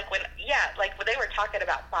so, like, when they were talking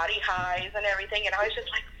about body highs and everything, and I was just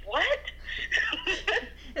like, what?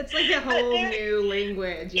 It's like a whole new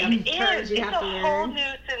language. It's a whole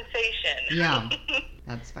new sensation. Yeah.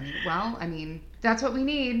 That's funny. Well, I mean, that's what we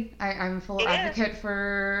need. I'm a full advocate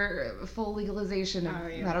for full legalization of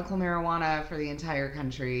medical marijuana for the entire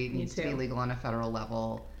country. It needs to be legal on a federal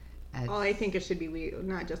level. Well, I think it should be legal,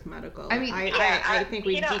 not just medical. I mean, I think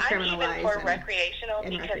we decriminalize. I'm even for recreational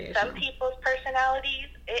because some people's personalities,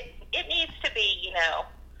 it needs to be, you know,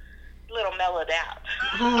 a little mellowed out.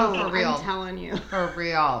 Oh, for real. I'm telling you. For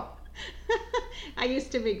real. I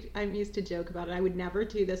used to joke about it. I would never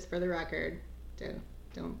do this, for the record.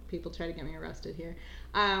 Don't people try to get me arrested here.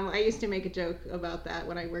 I used to make a joke about that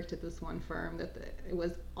when I worked at this one firm, that it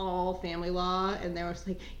was all family law, and they were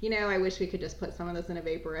like, you know, I wish we could just put some of this in a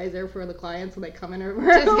vaporizer for the clients when they come in our room.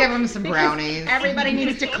 Just give them some brownies. Everybody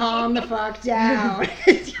needs to calm the fuck down.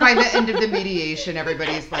 By the end of the mediation,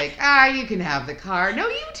 everybody's like, you can have the car. No,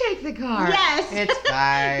 you take the car. Yes. It's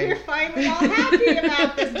fine. You're finally all happy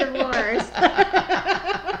about this divorce.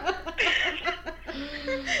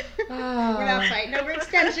 We're not fighting over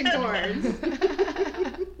extension cords.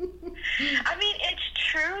 I mean, it's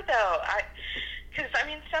true though. Because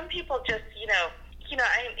some people just,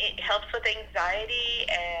 it helps with anxiety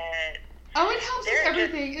and. Oh, it helps with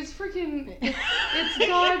everything. It's freaking. It's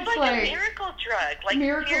God's it's like a miracle drug. Like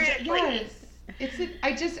miracle seriously.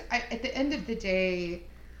 Yes. At the end of the day,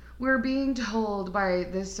 we're being told by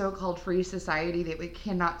this so-called free society that we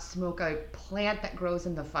cannot smoke a plant that grows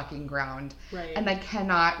in the fucking ground. Right. And I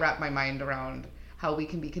cannot wrap my mind around how we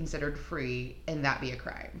can be considered free and that be a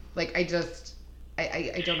crime. Like, I don't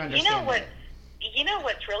understand it. You know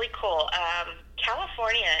what's really cool?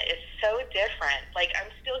 California is so different. Like, I'm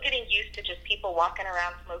still getting used to just people walking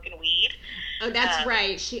around smoking weed. Oh, that's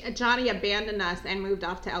right. Johnny abandoned us and moved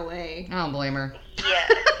off to LA. I don't blame her. Yeah.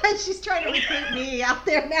 She's trying to recruit me out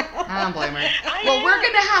there now. I don't blame her. We're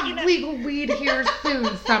going to have legal weed here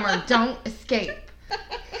soon, Summer. Don't escape.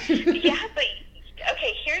 Yeah, but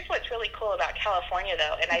okay, here's what's really cool about California,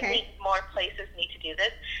 though, and I think more places need to do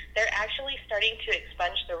this. They're actually starting to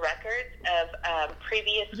expunge the records of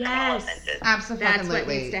previous criminal offenses. Absolutely. That's what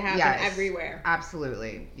needs to happen everywhere.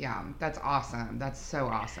 Absolutely. Yeah, that's awesome. That's so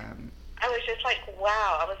awesome. I was just like,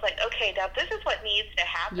 wow. I was like, okay, now this is what needs to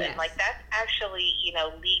happen. Yes. Like, that's actually,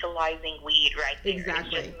 legalizing weed right there.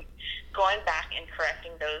 Exactly. It's just going back and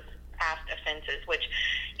correcting those past offenses, which,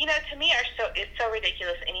 to me is so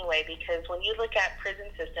ridiculous anyway, because when you look at prison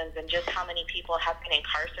systems and just how many people have been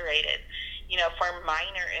incarcerated, for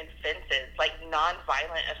minor offenses, like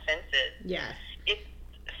non-violent offenses. Yes. It's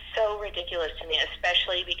so ridiculous to me,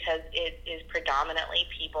 especially because it is predominantly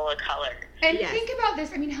people of color. And think about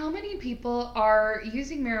this. I mean, how many people are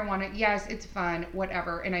using marijuana? Yes, it's fun,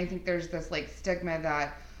 whatever. And I think there's this, like, stigma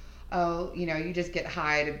that, oh, you just get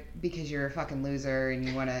high because you're a fucking loser and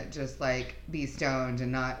you want to just like be stoned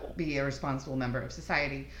and not be a responsible member of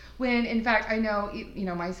society. When in fact, I know,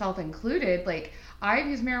 myself included, like I've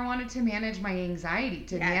used marijuana to manage my anxiety,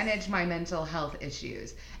 to manage my mental health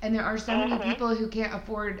issues. And there are so many people who can't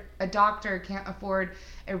afford a doctor, can't afford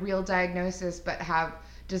a real diagnosis, but have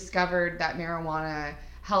discovered that marijuana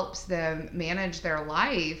helps them manage their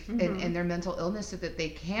life and their mental illness so that they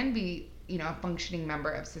can be a functioning member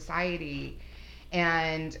of society,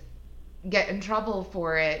 and get in trouble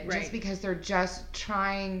for it just because they're just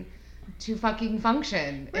trying to fucking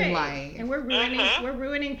function in life. And we're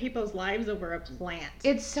ruining people's lives over a plant.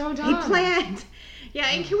 It's so dumb. A plant. Yeah,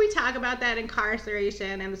 and can we talk about that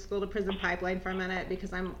incarceration and the school to prison pipeline for a minute,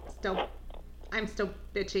 because I'm still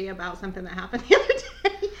bitchy about something that happened the other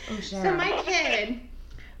day. Oh shit. So my kid,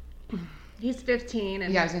 he's 15,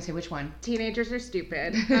 and I was gonna say, which one? Teenagers are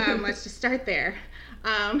stupid. Let's just start there.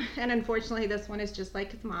 And unfortunately, this one is just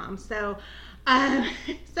like his mom. So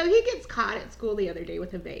he gets caught at school the other day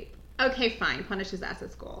with a vape. Okay, fine. Punish his ass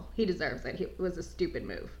at school. He deserves it. It was a stupid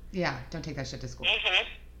move. Yeah, don't take that shit to school.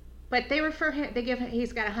 But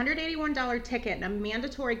he's got a $181 ticket and a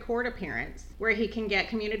mandatory court appearance where he can get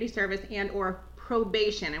community service and or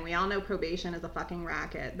probation. And we all know probation is a fucking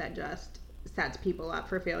racket that just sets people up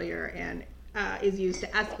for failure and is used to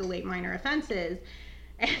escalate minor offenses.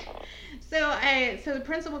 And so the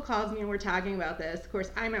principal calls me and we're talking about this. Of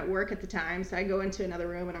course, I'm at work at the time, so I go into another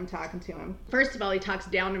room and I'm talking to him. First of all, he talks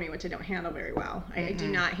down to me, which I don't handle very well. I do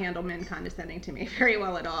not handle men condescending to me very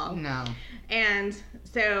well at all. No. And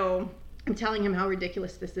so I'm telling him how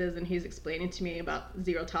ridiculous this is, and he's explaining to me about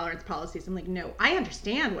zero tolerance policies. I'm like, no, I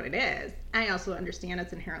understand what it is. I also understand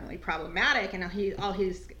it's inherently problematic, and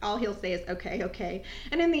all he'll say is okay.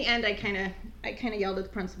 And in the end, I kind of yelled at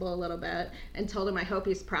the principal a little bit and told him I hope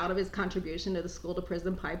he's proud of his contribution to the school to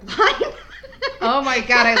prison pipeline. Oh my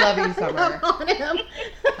God, I love you, Summer. On him.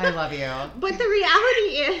 I love you. But the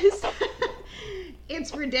reality is,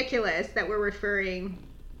 it's ridiculous that we're referring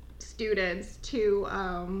students to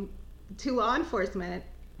law enforcement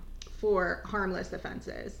for harmless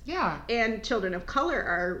offenses. Yeah. And children of color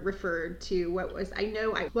are referred to what is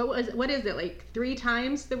it, like 3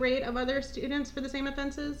 times the rate of other students for the same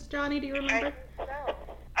offenses? Johnny, do you remember?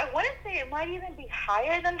 I want to say it might even be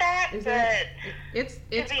higher than that. It's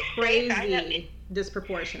crazy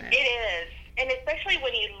disproportionate. It is. And especially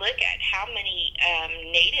when you look at how many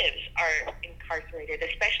natives are incarcerated,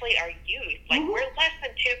 especially our youth. Like, we're less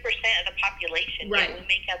than 2% of the population. Right. Yet we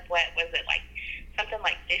make up, something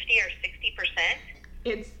like 50 or 60%?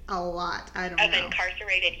 It's a lot. I don't know. Of know.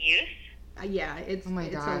 Incarcerated youth? Yeah, it's a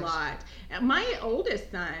lot. My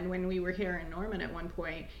oldest son, when we were here in Norman at one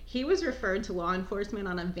point, he was referred to law enforcement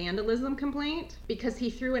on a vandalism complaint because he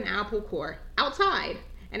threw an apple core outside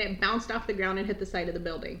and it bounced off the ground and hit the side of the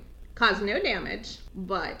building. Caused no damage,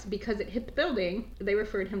 but because it hit the building, they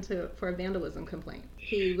referred him for a vandalism complaint.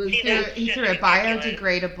 He threw a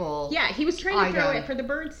biodegradable. Yeah, he was trying to throw it for the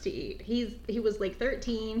birds to eat. He was like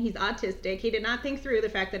 13. He's autistic. He did not think through the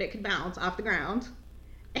fact that it could bounce off the ground.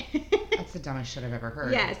 That's the dumbest shit I've ever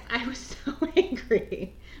heard. Yes, I was so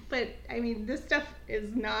angry. But I mean, this stuff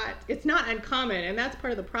it's not uncommon, and that's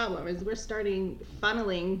part of the problem is we're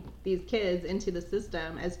funneling these kids into the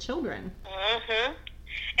system as children. Mm-hmm.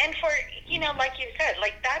 And for, like you said,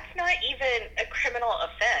 that's not even a criminal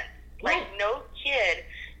offense. Right. No kid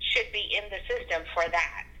should be in the system for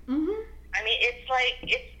that. Mm-hmm. I mean,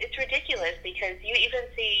 it's ridiculous because you even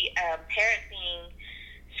see parents being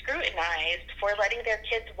scrutinized for letting their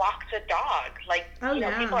kids walk the dog.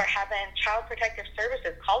 People are having Child Protective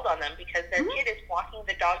Services called on them because their kid is walking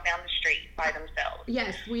the dog down the street by themselves.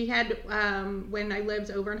 Yes, we had, when I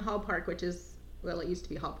lived over in Hall Park, which is, well, it used to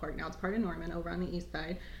be Hall Park, now it's part of Norman, over on the east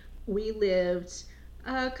side. We lived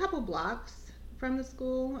a couple blocks from the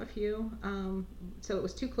school, a few, so it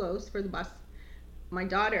was too close for the bus. My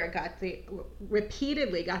daughter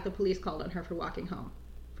repeatedly got the police called on her for walking home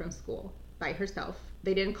from school by herself.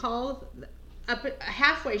 They didn't call.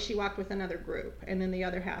 Halfway she walked with another group, and then the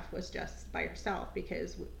other half was just by herself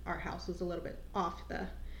because our house was a little bit off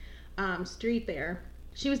the street there.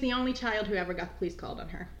 She was the only child who ever got the police called on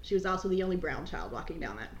her. She was also the only brown child walking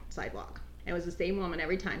down that sidewalk. It was the same woman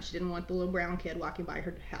every time. She didn't want the little brown kid walking by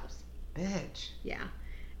her house. Bitch. Yeah.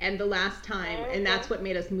 And the last time, and that's what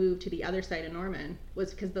made us move to the other side of Norman,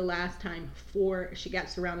 was because the last time she got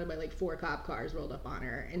surrounded by 4 cop cars rolled up on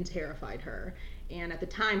her and terrified her. And at the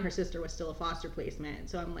time, her sister was still a foster placement.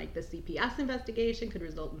 So I'm like, the CPS investigation could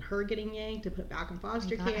result in her getting yanked to put back in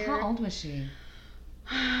foster care. How old was she?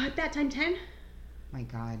 At that time, 10. My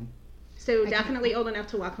God. So definitely old enough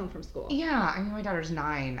to walk home from school. Yeah, I mean, my daughter's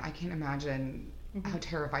 9. I can't imagine how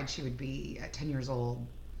terrified she would be at 10 years old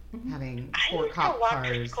having I 4 used cop to walk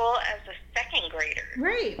cars. to school as a second grader.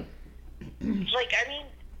 Right. Like, I mean,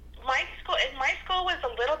 my school was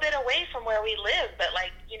a little bit away from where we live, but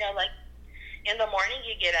like, you know, like in the morning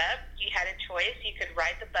you get up, you had a choice. You could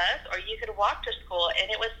ride the bus or you could walk to school,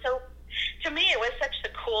 and it was so. To me, it was such the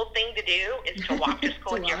cool thing to do is to walk to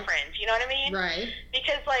school with your friends. You know what I mean? Right.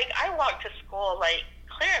 Because, like, I walked to school, like,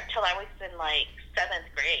 clear up till I was in, like,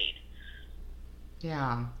 7th grade.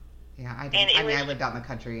 Yeah. Yeah, I And didn't. it I mean, I was- lived out in the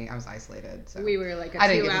country. I was isolated. So. We were like a I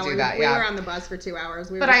didn't 2 get to hour. do that, We yeah. were on the bus for 2 hours.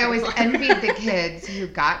 But I always envied the kids who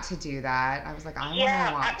got to do that. I was like, I want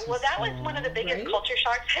to walk to well, that school. was one of the biggest Right? culture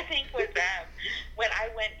shocks, I think, was when I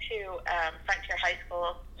went to Frontier High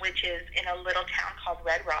School, which is in a little town called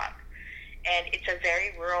Red Rock. And it's a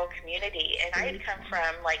very rural community. And I had come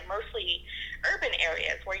from, like, mostly urban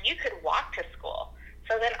areas where you could walk to school.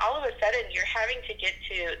 So then all of a sudden you're having to get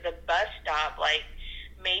to the bus stop, like,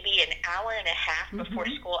 maybe an hour and a half before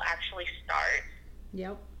school actually starts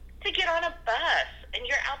Yep. to get on a bus. And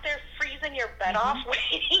you're out there freezing your butt off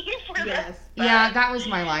waiting for the Yes. bus. Yeah, that was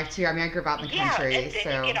my life too. I mean, I grew up out in the Yeah, country, and then so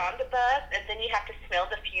you get on the bus, and then you have to smell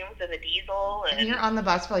the fumes of the diesel. and you're on the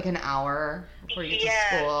bus for like an hour before you get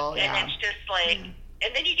to school. And Yeah. it's just like,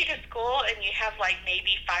 and then you get to school, and you have like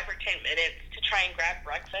maybe 5 or 10 minutes to try and grab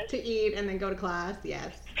breakfast. To eat and then go to class.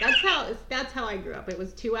 Yes. That's how I grew up. It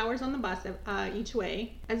was 2 hours on the bus each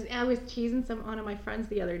way. As I was teasing one of my friends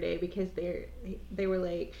the other day because they were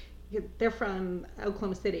like, they're from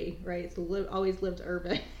Oklahoma City, right? So always lived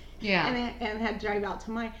urban. Yeah. And had to drive out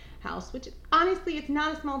to my house, which honestly, it's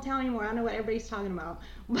not a small town anymore. I don't know what everybody's talking about.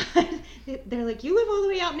 But they're like, you live all the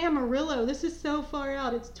way out in Amarillo. This is so far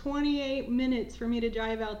out. It's 28 minutes for me to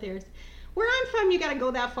drive out there. Where I'm from, you got to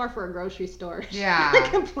go that far for a grocery store. Yeah. They're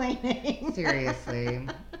complaining. Seriously.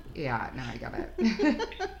 Yeah, no, I get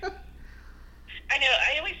it. I know.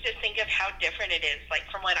 I always just think of how different it is, like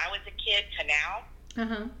from when I was a kid to now.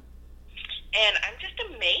 Uh-huh. And I'm just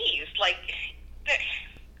amazed. Like, the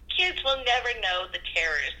kids will never know the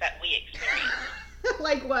terrors that we experience.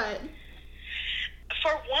 Like what?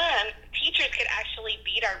 For one, teachers could actually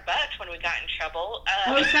beat our butts when we got in trouble.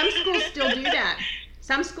 Oh, some schools still do that.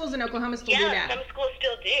 Some schools in Oklahoma still do Yeah, that. some schools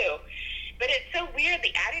still do. But it's so weird,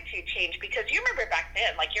 the attitude change, because you remember back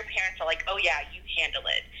then, like, your parents are like, oh, yeah, you handle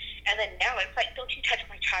it. And then now it's like, don't you touch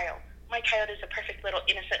my child. My child is a perfect little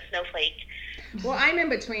innocent snowflake. Well, I'm in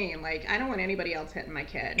between. Like, I don't want anybody else hitting my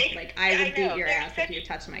kid. Like, I would beat your ass if you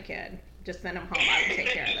touched my kid. Just send him home. I would take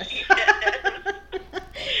care of this.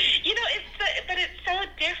 You know, but it's so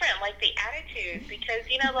different, like, the attitude, because,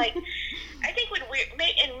 you know, like, I think when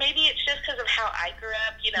and maybe it's just because of how I grew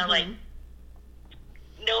up, you know, like,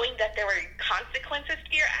 knowing that there were consequences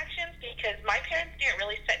to your actions, because my parents didn't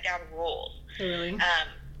really set down rules. Oh, really?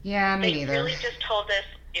 Yeah, me They neither. really just told us,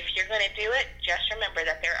 if you're going to do it, just remember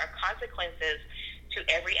that there are consequences to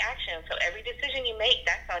every action. So every decision you make,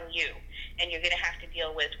 that's on you. And you're going to have to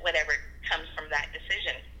deal with whatever comes from that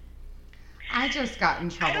decision. I just got in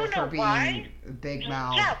trouble don't know for being why. big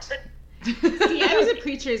mouthed. Yeah, but See, I was a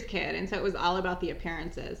preacher's kid, and so it was all about the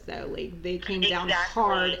appearances. So, like, they came down Exactly.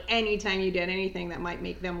 hard anytime you did anything that might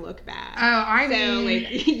make them look bad. Oh, I So, mean,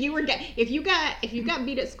 like, you were if you got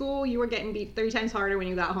beat at school, you were getting beat 3 times harder when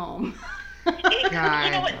you got home. you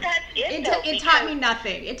know what that's It taught me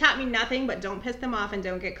nothing. It taught me nothing, but don't piss them off and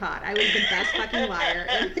don't get caught. I was the best fucking liar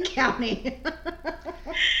in the county.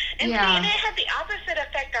 And Yeah. see, and it had the opposite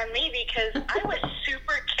effect on me because I was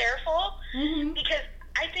super careful because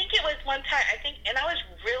I think it was one time, and I was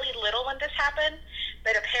really little when this happened,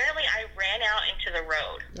 but apparently I ran out into the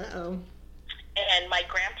road Uh-oh. and my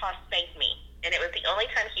grandpa spanked me. And it was the only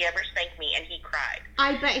time he ever spanked me, and he cried.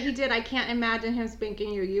 I bet he did. I can't imagine him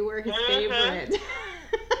spanking you. You were his favorite.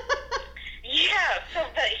 Yeah, so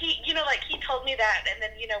he, you know, like, he told me that, and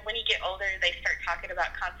then, you know, when you get older, they start talking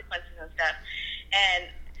about consequences and stuff. And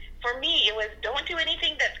for me, it was, don't do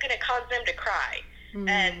anything that's going to cause them to cry.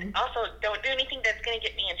 And also, don't do anything that's going to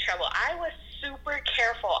get me in trouble. I was super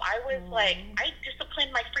careful. I was like, I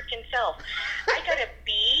disciplined my freaking self. I got a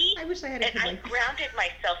B, I wish I had a and kid I like that. grounded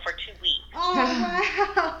myself for 2 weeks. Oh,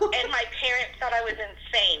 wow. And my parents thought I was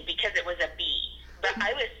insane because it was a B. But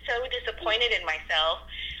I was so disappointed in myself.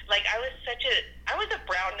 Like, I was a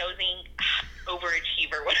brown-nosing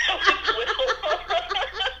overachiever when I was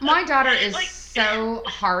little. my daughter is Like- so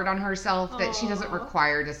hard on herself that she doesn't Aw.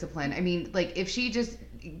 require discipline. I mean, like, if she just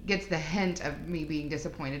gets the hint of me being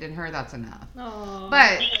disappointed in her, that's enough. Oh.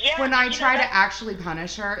 But Yeah, when I you know, try to that's- actually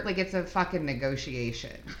punish her, like, it's a fucking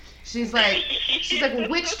negotiation. She's like, well,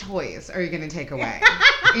 which toys are you going to take away?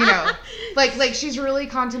 You know, like she's really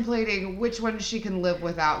contemplating which ones she can live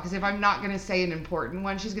without. Because if I'm not going to say an important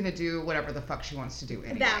one, she's going to do whatever the fuck she wants to do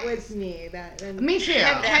anyway. That was me. Me too.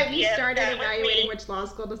 Have you started evaluating which law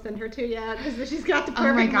school to send her to yet? Because she's got the Oh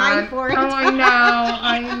my perfect mind God. for it. Oh, I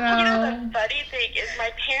know. You know, the funny thing is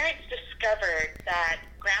my parents discovered that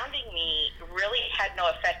grounding me really had no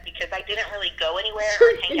effect because I didn't really go anywhere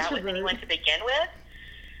or hang out with anyone to begin with.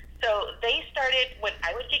 So they started, when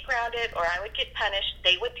I would get grounded or I would get punished,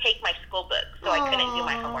 they would take my school book so I couldn't do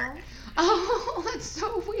my homework. Oh, that's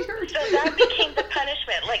so weird. So that became the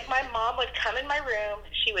punishment. Like my mom would come in my room,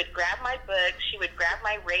 she would grab my book, she would grab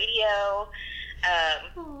my radio,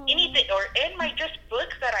 anything, or in my just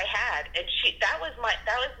books that I had, and that was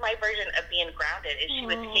my version of being grounded. Is she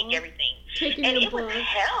would take everything, and it was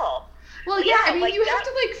hell. Well, yeah, I mean, like you have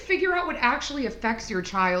to like figure out what actually affects your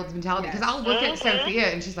child's mentality. Because I'll look at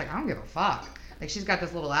Sophia and she's like, I don't give a fuck. Like she's got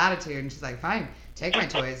this little attitude, and she's like, fine, take my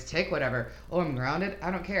toys, take whatever. Oh, I'm grounded,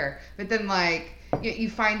 I don't care. But then like you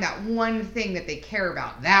find that one thing that they care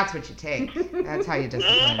about. That's what you take. That's how you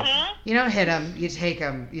discipline. You don't hit them. You take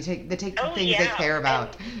them. They take the things they care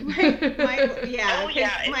about. My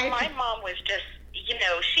mom was just, you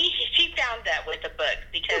know, she found that with the books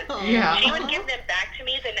because she would give them back to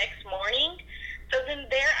me the next morning. So then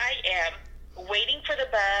there I am waiting for the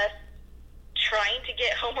bus, trying to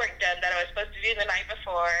get homework done that I was supposed to do the night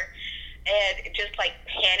before. And just like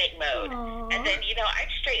panic mode. Aww. And then, you know, I'd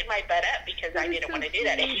straighten my butt up because I didn't want to do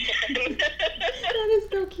that anymore. That is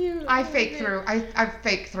so cute. I've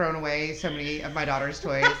fake thrown away so many of my daughter's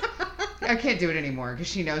toys. I can't do it anymore because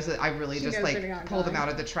she knows that I really just like pull them out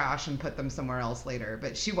of the trash and put them somewhere else later.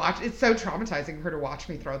 But it's so traumatizing for her to watch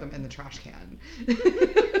me throw them in the trash can.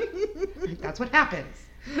 That's what happens.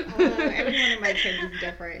 Every one of my kids is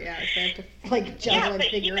different, so I have to like juggle and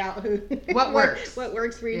figure out what works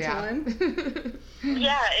for each one.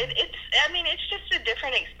 It's just a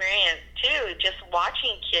different experience too. Just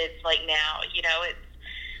watching kids like now, you know, it's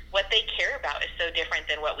what they care about is so different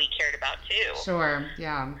than what we cared about too. Sure,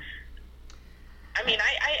 yeah. I mean,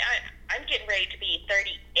 I'm getting ready to be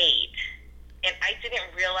 38, and I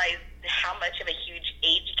didn't realize how much of a huge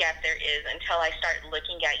age gap there is until I start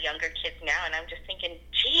looking at younger kids now, and I'm just thinking,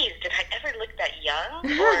 geez, did I ever look that young?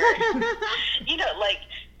 Or, you know, like,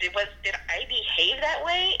 did I behave that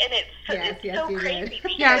way? And it's so crazy.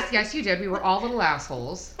 Yes, you did. We were all little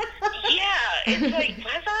assholes. Yeah, it's like,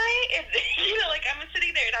 was I? And, you know, like, I'm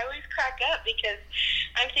sitting there and I always crack up because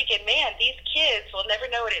I'm thinking, man, these kids will never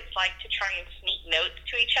know what it's like to try and sneak notes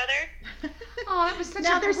to each other. Oh, that was such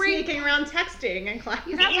now a they're great... sneaking around texting and class.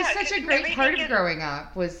 That was such a great part of growing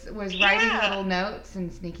up, was writing little notes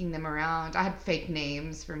and sneaking them around. I had fake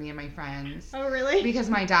names for me and my friends. Oh, really? Because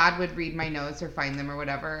my dad would read my notes or find them or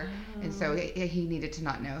whatever, and so he needed to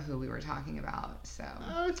not know who we were talking about. So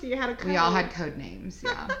so you had a code. We all had code names,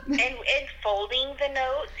 yeah. and folding the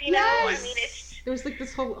notes, you know? I mean, there was like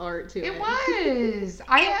this whole art to it. It was.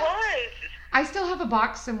 I still have a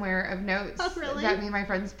box somewhere of notes that me and my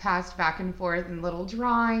friends passed back and forth and little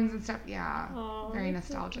drawings and stuff. Yeah. Very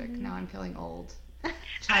nostalgic. So now I'm feeling old.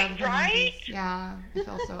 Right? Yeah. I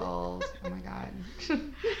feel so old. Oh my God.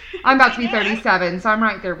 I'm about to be 37, so I'm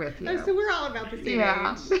right there with you. Oh, so we're all about the same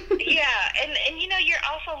age. Yeah. And you know, you're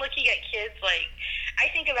also looking at kids like, I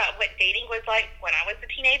think about what dating was like when I was a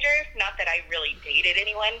teenager. Not that I really dated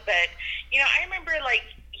anyone, but, you know, I remember like,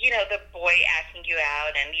 you know, the boy asking you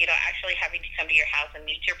out and, you know, actually having to come to your house and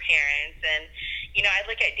meet your parents. And, you know, I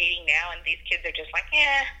look at dating now and these kids are just like,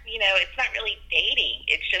 you know, it's not really dating.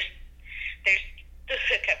 It's just, there's the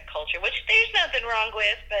hookup culture, which there's nothing wrong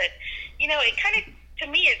with. But, you know, it kind of, to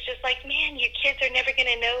me, it's just like, man, your kids are never going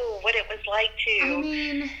to know what it was like to. I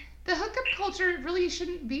mean, the hookup culture really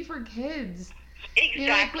shouldn't be for kids. Exactly. You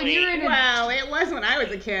know, like when you're in well, it was when I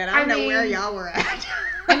was a kid. I don't know where y'all were at.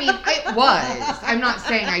 I mean, it was. I'm not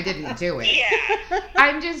saying I didn't do it. Yeah.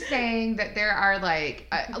 I'm just saying that there are like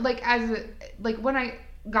when I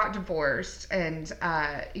got divorced and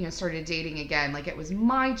you know, started dating again, like it was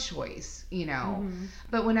my choice, you know. Mm-hmm.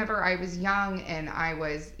 But whenever I was young and I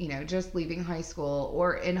was, you know, just leaving high school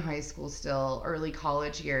or in high school still, early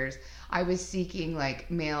college years, I was seeking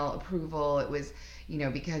like male approval. It was, you know,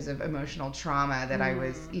 because of emotional trauma that I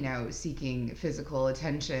was, you know, seeking physical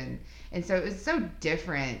attention. And so it was so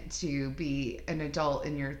different to be an adult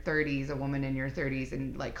in your 30s, a woman in your 30s,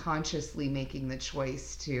 and like consciously making the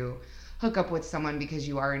choice to hook up with someone because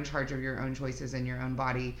you are in charge of your own choices and your own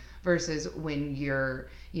body, versus when you're,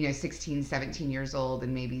 you know, 16, 17 years old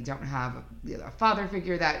and maybe don't have a father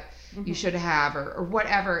figure that you should have or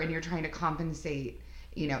whatever, and you're trying to compensate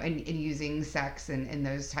you know, and using sex and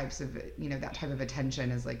those types of, you know, that type of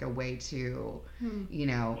attention as like a way to, you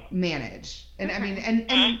know, manage. And I mean,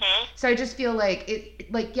 and so I just feel like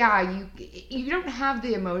it, like, yeah, you don't have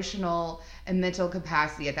the emotional and mental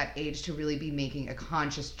capacity at that age to really be making a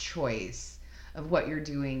conscious choice of what you're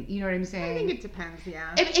doing. You know what I'm saying? I think it depends, yeah.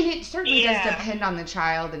 And it certainly does depend on the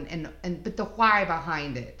child, but the why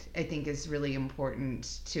behind it, I think, is really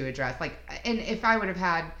important to address. Like, and if I would have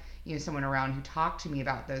had, you know, someone around who talked to me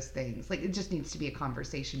about those things, like, it just needs to be a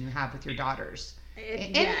conversation you have with your daughters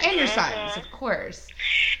and your sons, of course.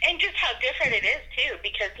 And just how different it is too,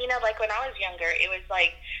 because, you know, like when I was younger, it was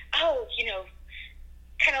like, oh, you know,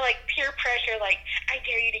 kind of like peer pressure, like, I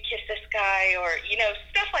dare you to kiss this guy, or, you know,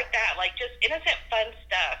 stuff like that, like just innocent fun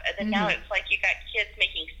stuff. And then now it's like you got kids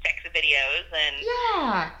making sex videos and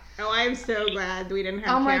Oh, I'm so glad we didn't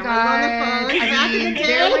have Oh my cameras God. on the phone. I mean,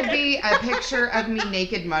 there would be a picture of me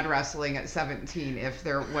naked mud wrestling at 17 if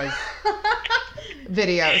there was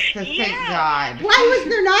videos. So thank God. Why was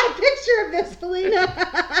there not a picture of this, Helena?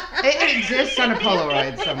 It exists on a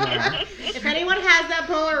Polaroid somewhere. If anyone has that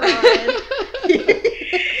Polaroid.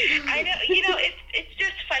 I know, you know, it's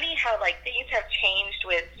just funny how, like, things have changed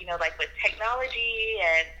with, you know, like with technology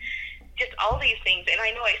and just all these things. And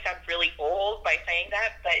I know I sound really old by saying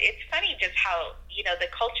that, but it's funny just how, you know, the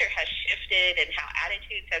culture has shifted and how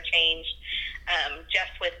attitudes have changed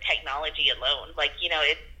just with technology alone. Like, you know,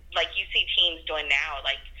 it's like you see teens doing now,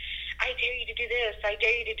 like, I dare you to do this, I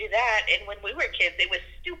dare you to do that. And when we were kids, it was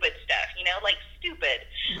stupid stuff, you know, like stupid.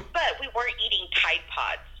 But we weren't eating Tide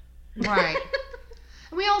Pods. Right.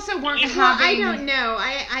 We also weren't Well, having... I don't know.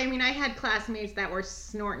 I mean, I had classmates that were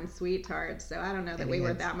snorting sweet tarts, so I don't know that we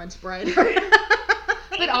were that much brighter.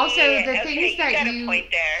 But also the things that got a point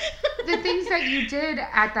there. the things that you did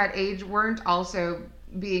at that age weren't also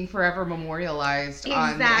being forever memorialized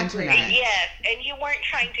on the internet. Yes, and you weren't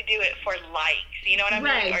trying to do it for likes, you know what I mean?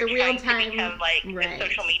 Right, or the real trying time, to become like the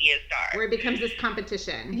social media star. Where it becomes this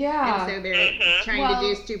competition. Yeah. And so they're trying to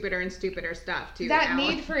do stupider and stupider stuff too. That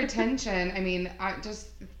need for attention, I mean, I just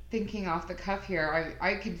thinking off the cuff here,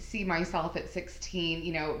 I could see myself at 16,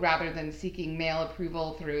 you know, rather than seeking male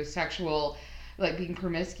approval through sexual, like being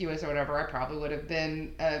promiscuous or whatever, I probably would have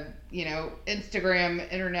been a, you know,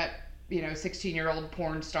 Instagram, internet, you know, 16-year-old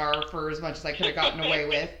porn star for as much as I could have gotten away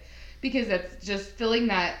with, because that's just filling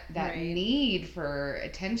that need for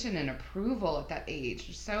attention and approval at that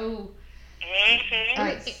age. So,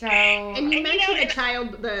 and you mentioned a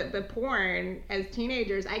child, the porn as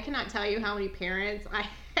teenagers. I cannot tell you how many parents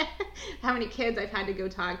how many kids I've had to go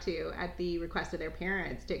talk to at the request of their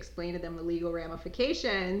parents to explain to them the legal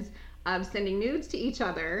ramifications of sending nudes to each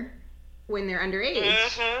other when they're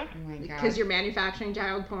underage. Oh my God. Because you're manufacturing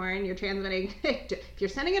child porn, you're transmitting. If you're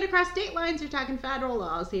sending it across state lines, you're talking federal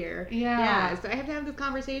laws here. Yeah. So I have to have this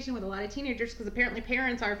conversation with a lot of teenagers because apparently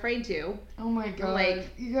parents are afraid to. Oh my God. Like,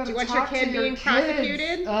 you gotta do you want talk your kid to your being kids.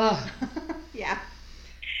 prosecuted? Ugh. Yeah.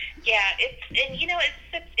 Yeah, and you know,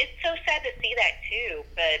 it's so sad to see that too.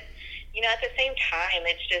 But you know, at the same time,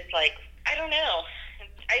 it's just like, I don't know.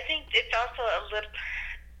 I think it's also a little.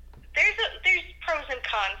 There's pros and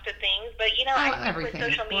cons to things, but you know, I think with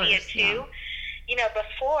social media too. You know,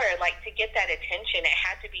 before, like, to get that attention, it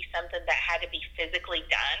had to be something that had to be physically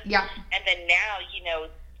done. Yeah. And then now, you know,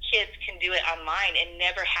 kids can do it online and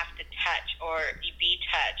never have to touch or be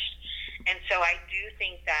touched. And so I do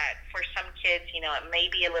think that for some kids, you know, it may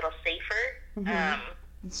be a little safer.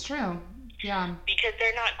 It's true. Yeah. Because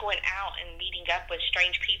they're not going out and meeting up with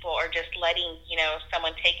strange people or just letting, you know,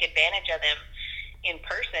 someone take advantage of them in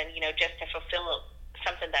person, you know, just to fulfill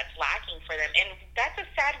something that's lacking for them. And that's a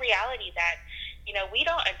sad reality that, you know, we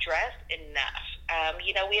don't address enough.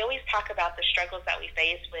 You know, we always talk about the struggles that we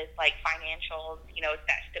face with, like, financials, you know,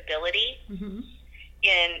 that stability.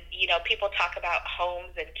 And, you know, people talk about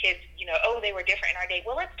homes and kids, you know, oh, they were different in our day.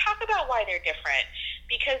 Well, let's talk about why they're different.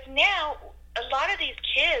 Because now a lot of these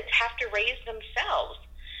kids have to raise themselves.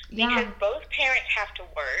 Because both parents have to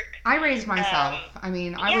work. I raised myself. I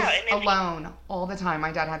mean, I was alone all the time.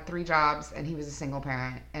 My dad had 3 jobs, and he was a single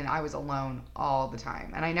parent, and I was alone all the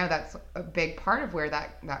time. And I know that's a big part of where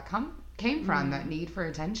that came from, that need for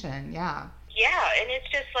attention. Yeah. Yeah, and it's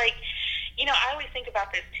just like, you know, I always think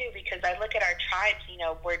about this too, because I look at our tribes, you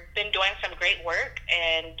know, we've been doing some great work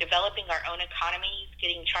and developing our own economies,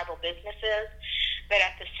 getting tribal businesses, but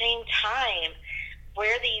at the same time,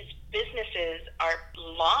 where these businesses are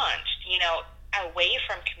launched, you know, away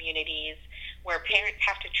from communities where parents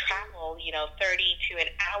have to travel, you know, 30 to an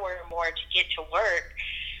hour or more to get to work,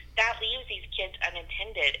 that leaves these kids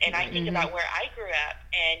unattended. And I think about where I grew up,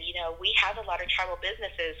 and, you know, we have a lot of tribal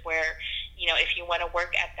businesses where, if you want to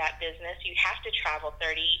work at that business, you have to travel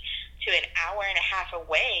 30 to an hour and a half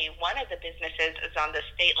away. One of the businesses is on the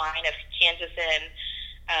state line of Kansas and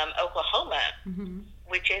Oklahoma,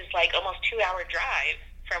 which is like almost 2-hour drive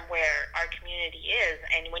from where our community is.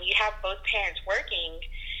 And when you have both parents working,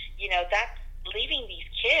 that's leaving these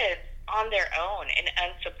kids on their own and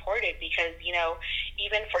unsupported because,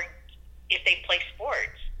 even for if they play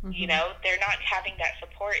sports, they're not having that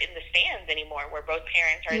support in the stands anymore where both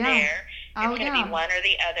parents are there. It's going to be one or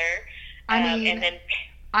the other. And then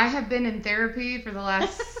I have been in therapy for the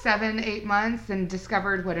last 7-8 months and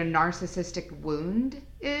discovered what a narcissistic wound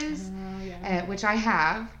is, which I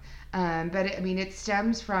have. But it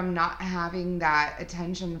stems from not having that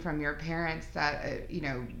attention from your parents that,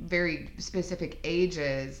 very specific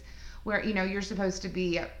ages where, you're supposed to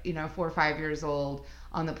be, 4 or 5 years old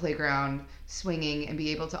on the playground swinging and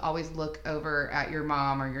be able to always look over at your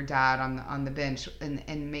mom or your dad on the bench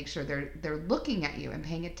and make sure they're looking at you and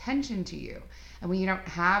paying attention to you. And when you don't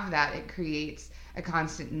have that, it creates a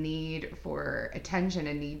constant need for attention,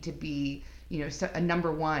 a need to be, a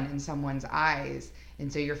number one in someone's eyes.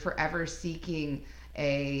 And so you're forever seeking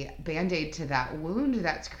a Band-Aid to that wound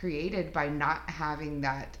that's created by not having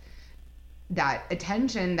that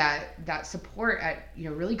attention, that support at,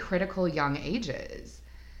 really critical young ages.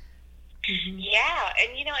 Yeah,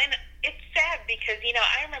 and and it's sad because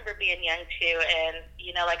I remember being young too, and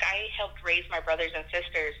I helped raise my brothers and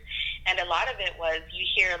sisters, and a lot of it was you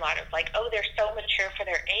hear a lot of like, oh, they're so mature for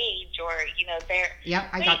their age, or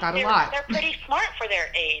I got that a lot. They're pretty smart for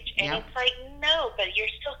their age, and it's like, no, but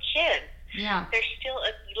you're still kids. Yeah. They're still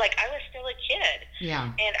I was still a kid. Yeah.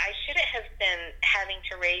 And I shouldn't have been having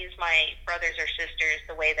to raise my brothers or sisters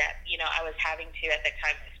the way that, I was having to at the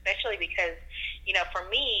time, especially because, for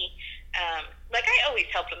me, I always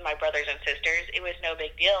helped with my brothers and sisters. It was no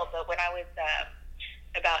big deal. But when I was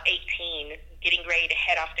about 18, getting ready to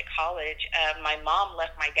head off to college, my mom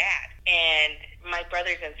left my dad. And my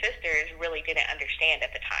brothers and sisters really didn't understand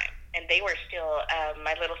at the time. And they were still,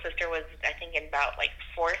 my little sister was, I think, in about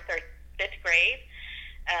 4th or 5th grade.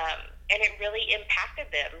 And it really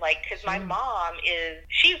impacted them. Because my mom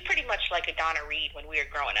she's pretty much like a Donna Reed when we were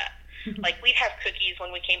growing up. We'd have cookies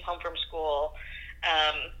when we came home from school.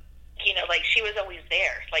 She was always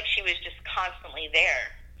there. She was just constantly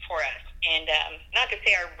there for us. And not to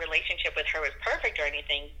say our relationship with her was perfect or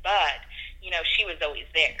anything, but, she was always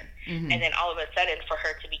there. And then all of a sudden for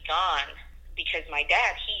her to be gone, because my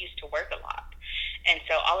dad, he used to work a lot. And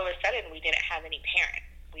so all of a sudden we didn't have any parents.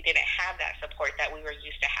 We didn't have that support that we were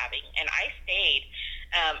used to having. And I stayed.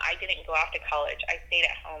 I didn't go off to college. I stayed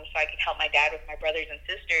at home so I could help my dad with my brothers and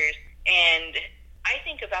sisters. And I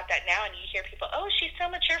think about that now, and you hear people, oh, she's so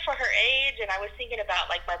mature for her age. And I was thinking about,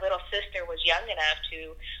 my little sister was young enough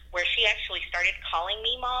to where she actually started calling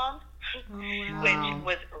me mom, which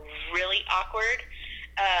was really awkward.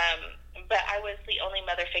 But I was the only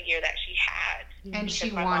mother figure that she had. And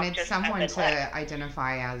she wanted someone to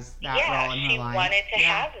identify as that role in her life. Yeah, she wanted to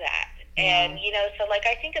have that. And, so,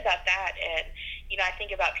 I think about that, and, I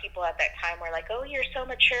think about people at that time where, oh, you're so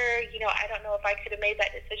mature, I don't know if I could have made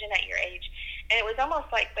that decision at your age. And it was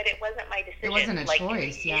almost but it wasn't my decision. It wasn't a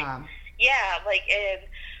choice, Yeah, and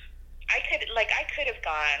I could have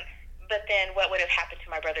gone, but then what would have happened to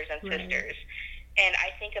my brothers and sisters? And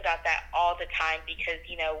I think about that all the time because,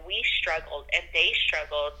 we struggled and they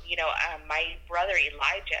struggled. My brother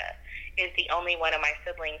Elijah is the only one of my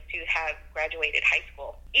siblings to have graduated high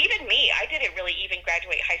school. Even me, I didn't really even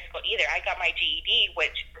graduate high school either. I got my GED,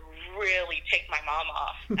 which really ticked my mom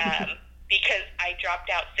off because I dropped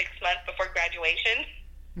out 6 months before graduation.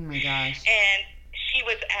 Oh my gosh. And she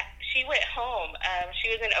went home.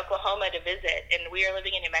 She was in Oklahoma to visit, and we were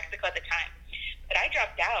living in New Mexico at the time. But I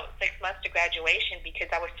dropped out 6 months to graduation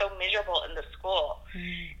because I was so miserable in the school.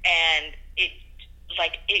 And it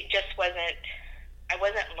just wasn't, I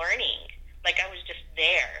wasn't learning. I was just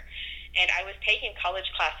there. And I was taking college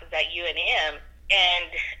classes at UNM.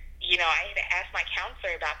 And, I had asked my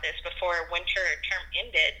counselor about this before winter term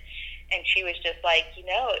ended. And she was just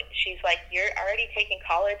she's like, you're already taking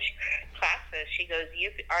college classes. She goes,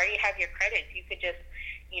 you already have your credits. You could just,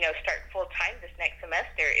 start full time this next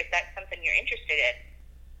semester if that's something you're interested in.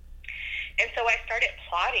 And so I started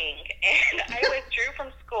plotting, and I withdrew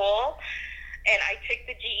from school, and I took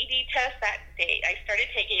the GED test that day. I started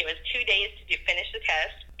taking it. It was 2 days to finish the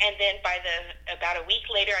test, and then about a week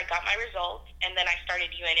later, I got my results, and then I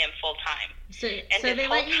started UNM full time. So they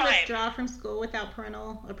let you withdraw from school without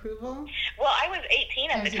parental approval? Well, I was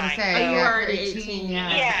 18 at the time. You were already 18.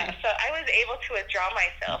 Yeah, so I was able to withdraw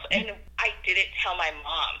myself, and I didn't tell my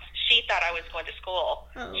mom. she thought I was going to school.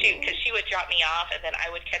 Oh. Because she would drop me off, and then I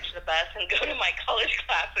would catch the bus and go to my college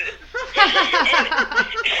classes.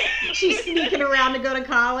 She's sneaking around to go to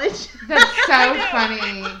college. That's so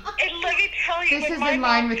funny. And let me tell you, This when is my in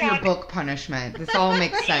line mom with your found- book punishment. This all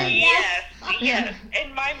makes sense. Yes, yes.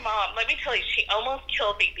 And my mom, let me tell you, she almost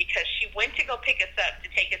killed me because she went to go pick us up to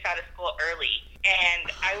take us out of school early.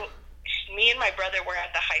 And me and my brother were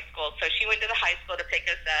at the high school. So she went to the high school to pick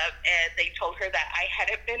us up, and they told her that I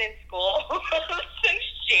hadn't been in school since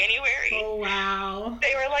January. Oh, wow.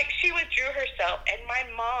 They were like, she withdrew herself. And my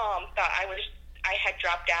mom thought I had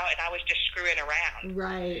dropped out and I was just screwing around.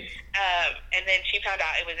 Right. And then she found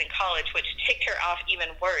out it was in college, which ticked her off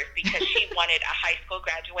even worse because she wanted a high school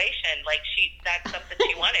graduation. Like, that's something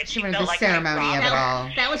she wanted. She wanted felt the like I ceremony of robbed it her. all.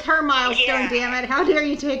 That was her milestone, Yeah. damn it. How dare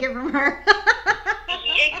you take it from her?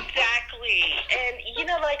 Exactly. And,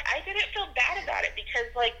 like, I didn't feel bad about it because,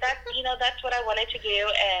 like, that's what I wanted to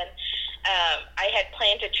do. And I had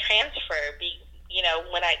planned to transfer,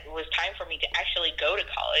 when it was time for me to actually go to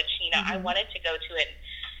college. I wanted to go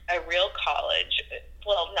to a real college.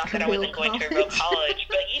 Well, not that I wasn't going to a real college,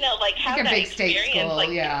 but, like, have a that big state experience, school, like,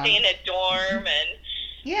 yeah. stay in a dorm and,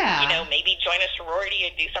 Yeah. maybe join a sorority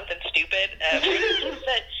and do something stupid.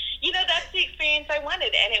 But, that's the experience I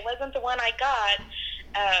wanted, and it wasn't the one I got.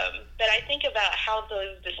 But I think about how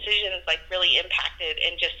those decisions, like, really impacted,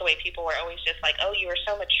 and just the way people were always just like, oh, you were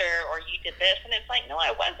so mature, or you did this. And it's like, no,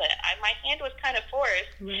 I wasn't. My hand was kind of forced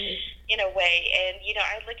Right. in a way. And,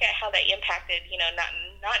 I look at how that impacted,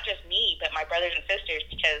 not just me, but my brothers and sisters,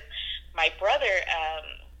 because my brother,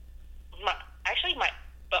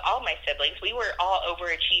 but all my siblings, we were all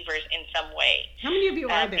overachievers in some way. How many of you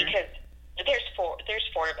are there? Because there's four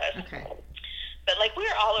of us. Okay. But, like, we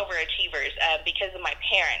were all overachievers because of my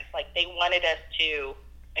parents. Like, they wanted us to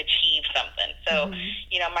achieve something. So,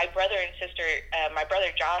 my brother and sister, my brother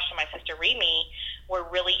Josh and my sister Remy were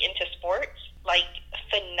really into sports, like,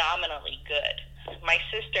 phenomenally good. My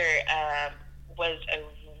sister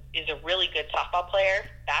is a really good softball player,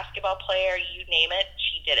 basketball player, you name it,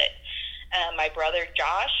 she did it. My brother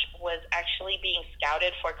Josh was actually being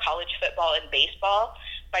scouted for college football and baseball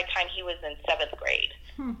by the time he was in 7th grade.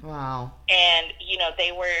 Wow. And,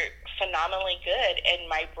 they were phenomenally good. And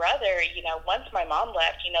my brother, once my mom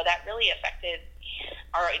left, that really affected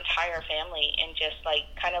our entire family and just, like,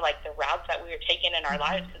 kind of like the routes that we were taking in our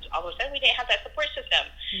lives, because all of a sudden we didn't have that support system.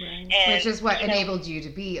 Right. And, Which is what enabled you to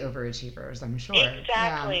be overachievers, I'm sure.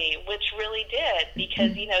 Exactly, which really did,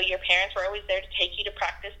 because, your parents were always there to take you to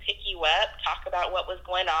practice, pick you up, talk about what was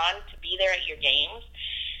going on, to be there at your games.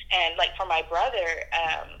 And, like, for my brother,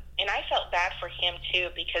 and I felt bad for him, too,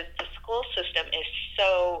 because the school system is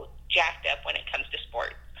so jacked up when it comes to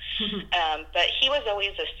sports. But he was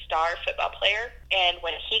always a star football player, and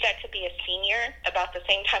when he got to be a senior, about the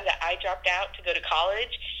same time that I dropped out to go to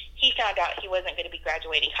college, he found out he wasn't going to be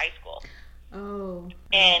graduating high school. Oh.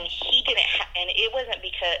 And he didn't and it was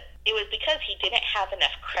because he didn't have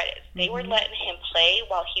enough credits. They were letting him play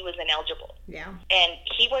while he was ineligible. Yeah. And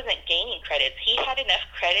he wasn't gaining credits. He had enough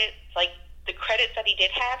credits, like the credits that he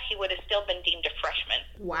did have, he would have still been deemed a freshman.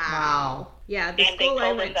 Wow. Yeah, the And they school I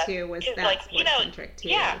told went us to was that- that like, sports-centric, too.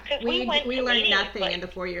 yeah, 'cause we went we to learned meetings, nothing like- in the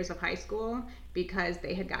 4 years of high school because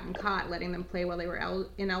they had gotten caught letting them play while they were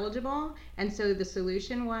ineligible. And so the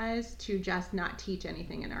solution was to just not teach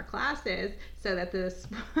anything in our classes so that the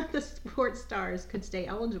sports stars could stay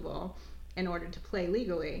eligible in order to play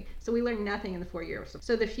legally. So we learned nothing in the 4 years.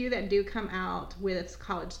 So the few that do come out with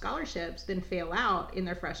college scholarships then fail out in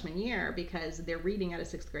their freshman year because they're reading at a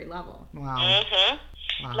 6th grade level. Wow.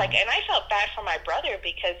 Wow. Like, and I felt bad for my brother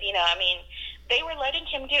because, they were letting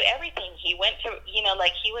him do everything. He went to,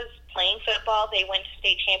 like, he was playing football. They went to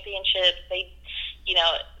state championships. They,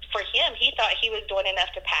 for him, he thought he was doing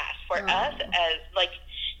enough to pass. For us, as, like,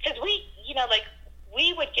 because we,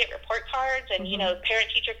 we would get report cards and,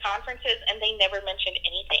 parent-teacher conferences, and they never mentioned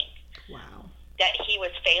anything. Wow. That he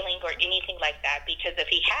was failing or anything like that, because if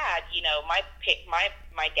he had,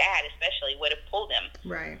 my dad especially would have pulled him.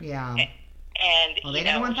 Right. Yeah. And Well, they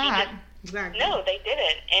didn't want that. Exactly. No, they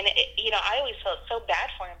didn't. And I always felt so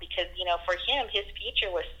bad for him because for him, his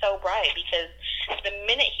future was so bright, because the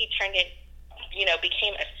minute he turned it,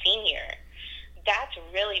 became a senior, that's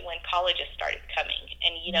really when colleges started coming.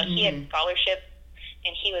 And he had scholarships,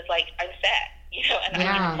 and he was like, I'm set. And I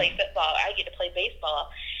get to play football, I get to play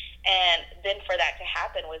baseball. And then for that to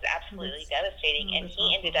happen was absolutely devastating. And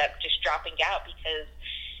he ended up just dropping out because,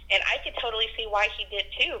 and I could totally see why he did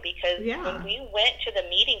too, because when we went to the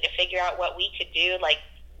meeting to figure out what we could do, like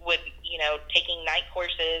with, taking night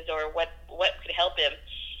courses or what could help him,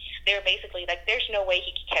 they were basically like, there's no way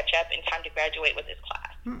he could catch up in time to graduate with his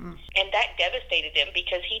class. Mm-mm. And that devastated him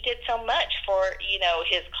because he did so much for,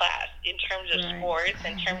 his class in terms of Right. sports,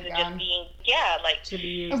 in Oh terms my of God. just being, like, To be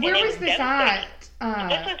used. Where it was was this devastating. at?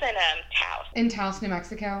 this was in Taos. In Taos, New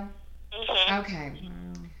Mexico? Hmm. Okay. Wow.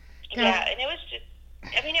 Yeah, and it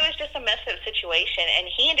was just a messed up situation. And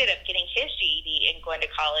he ended up getting his GED and going to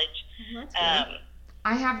college. Well, that's good.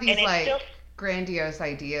 I have these And it's like still- grandiose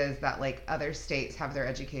ideas that like other states have their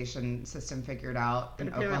education system figured out, and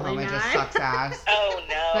But apparently Oklahoma just not. sucks ass. Oh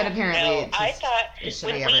no! But apparently no. it's I just- thought it should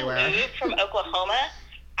when be we everywhere. moved from Oklahoma,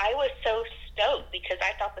 I was so stoked because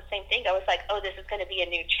I thought the same thing. I was like, "Oh, this is going to be a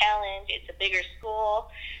new challenge. It's a bigger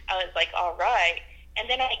school." I was like, "All right." And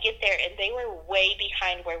then I get there, and they were way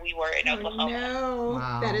behind where we were in Oh, Oklahoma. no.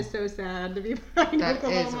 Wow. That is so sad to be behind That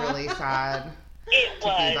Oklahoma. is really sad. It To be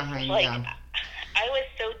was behind like them. I was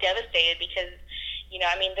so devastated because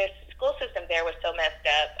the school system there was so messed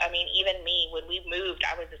up. I mean, even me, when we moved,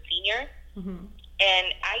 I was a senior. Mhm.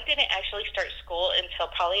 And I didn't actually start school until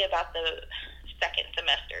probably about the second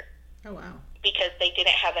semester Oh, wow. because they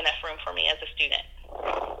didn't have enough room for me as a student.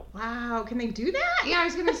 Wow. Can they do that? Yeah, I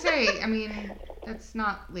was gonna say. I mean, that's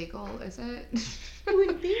not legal, is it? I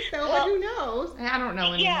wouldn't think so, Well- but who knows? I don't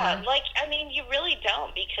know anymore. Yeah, you really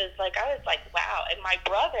don't because, I was like, wow. And my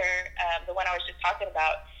brother, the one I was just talking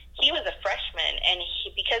about, he was a freshman, and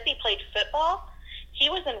because he played football, he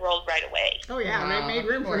was enrolled right away. Oh, yeah. Wow, They made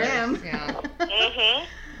room of for course, him. Yeah.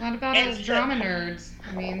 Mm-hmm. What about And us so- drama nerds?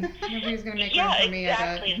 I mean, nobody's gonna make Yeah, room for me.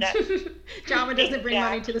 exactly. I bet. Drama doesn't bring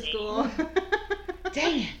money to the Exactly. school.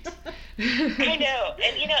 Dang it. I know,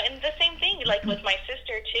 and the same thing, like with my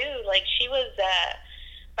sister too. Like she was,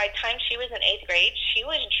 by the time she was in 8th grade, she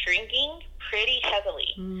was drinking pretty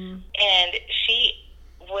heavily, Mm. and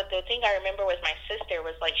the thing I remember with my sister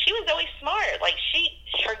was like she was always smart. Like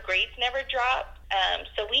her grades never dropped.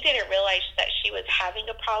 So we didn't realize that she was having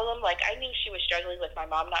a problem. Like I knew she was struggling with my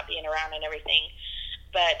mom not being around and everything.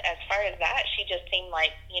 But as far as that, she just seemed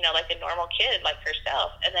like, like a normal kid, like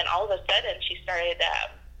herself. And then all of a sudden, she started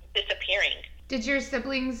disappearing. Did your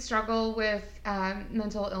siblings struggle with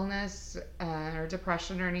mental illness or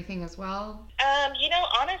depression or anything as well?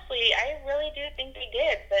 Honestly, I really do think they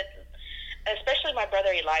did. But especially my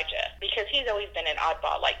brother Elijah, because he's always been an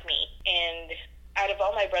oddball like me. And out of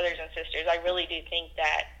all my brothers and sisters, I really do think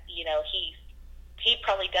that, he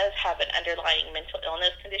probably does have an underlying mental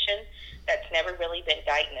illness condition that's never really been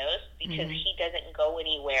diagnosed because he doesn't go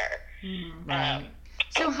anywhere. Mm. Right.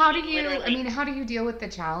 So how do you, literally- how do you deal with the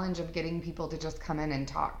challenge of getting people to just come in and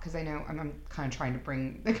talk? Because I know I'm kind of trying to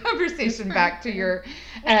bring the conversation back to your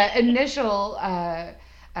initial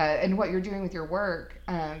and what you're doing with your work.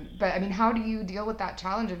 But I mean, how do you deal with that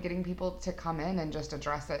challenge of getting people to come in and just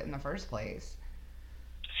address it in the first place?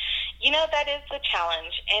 That is the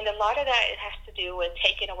challenge. And a lot of that it has to do with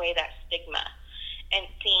taking away that stigma and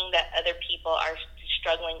seeing that other people are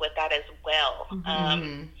struggling with that as well.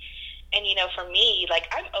 Mhm. And, for me,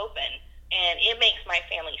 I'm open, and it makes my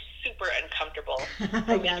family super uncomfortable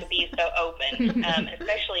for me Yes. to be so open,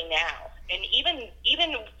 especially now. And even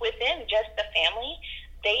within just the family,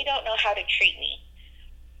 they don't know how to treat me.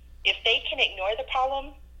 If they can ignore the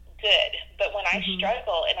problem, good. But when I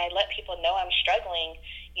struggle and I let people know I'm struggling,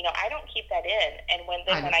 I don't keep that in. And when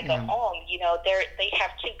I go yeah. home, they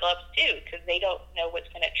have kid gloves too because they don't know what's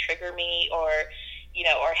going to trigger me or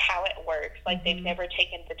how it works. Like they've never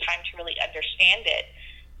taken the time to really understand it.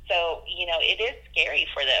 So, it is scary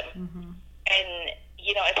for them. Mm-hmm. And,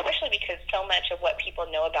 especially because so much of what people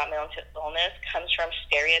know about mental illness comes from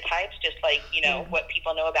stereotypes, just like, what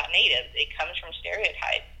people know about natives. It comes from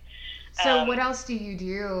stereotypes. So what else do you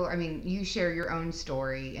do? I mean, you share your own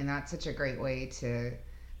story, and that's such a great way to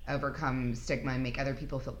overcome stigma and make other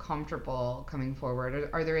people feel comfortable coming forward.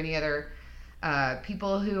 Are there any other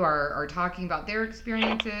people who are talking about their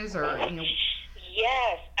experiences or,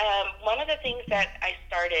 Yes. One of the things that I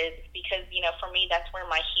started, because, for me, that's where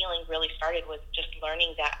my healing really started, was just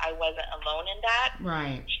learning that I wasn't alone in that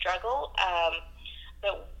Right. struggle.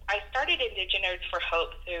 But I started Indigenous for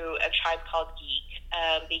Hope through a tribe called Geek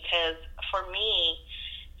because for me,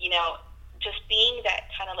 just being that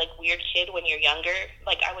kind of weird kid when you're younger,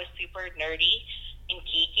 I was super nerdy and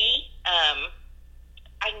geeky.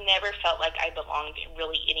 I never felt like I belonged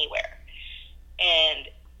really anywhere. And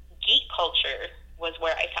geek culture was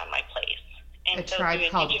where I found my place. And A tribe through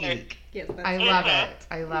called Indigenous- Geek. Yes, that's I love it.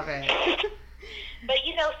 I love it. But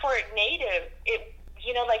for Native,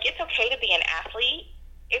 it's okay to be an athlete.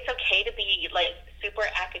 It's okay to be super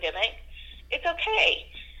academic. It's okay,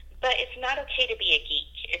 but it's not okay to be a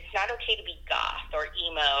geek. It's not okay to be goth or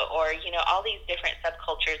emo or all these different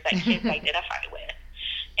subcultures that kids identify with.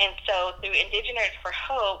 And so through Indigenous for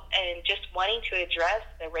Hope and just wanting to address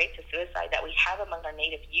the rates of suicide that we have among our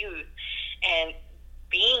Native youth, and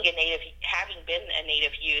having been a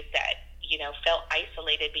Native youth that, felt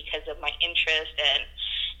isolated because of my interest and,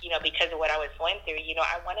 because of what I was going through,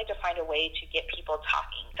 I wanted to find a way to get people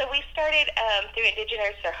talking. So we started through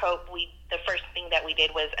Indigenous for Hope. The first thing that we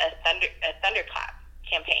did was a thunderclap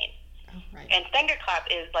campaign. Oh, right. And Thunderclap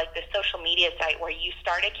is like the social media site where you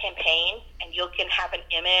start a campaign and you can have an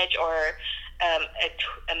image or a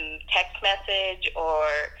text message or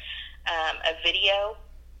a video,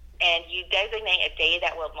 and you designate a day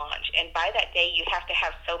that will launch. And by that day, you have to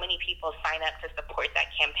have so many people sign up to support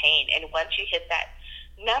that campaign. And once you hit that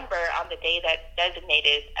number on the day that's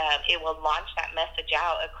designated, it will launch that message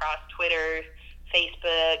out across Twitter,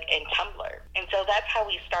 Facebook, and Tumblr. And so that's how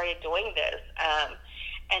we started doing this.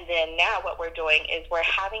 And then now what we're doing is we're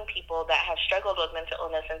having people that have struggled with mental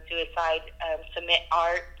illness and suicide submit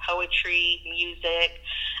art, poetry, music,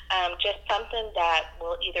 just something that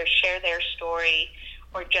will either share their story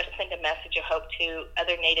or just send a message of hope to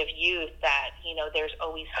other Native youth that, there's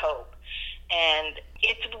always hope. And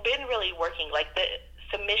it's been really working. Like, the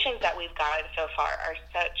submissions that we've gotten so far are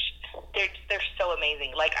they're so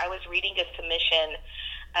amazing. Like, I was reading a submission,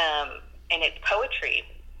 and it's poetry.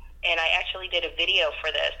 And I actually did a video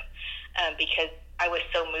for this because I was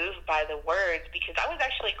so moved by the words, because I was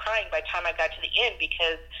actually crying by the time I got to the end,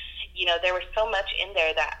 because, there was so much in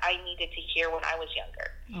there that I needed to hear when I was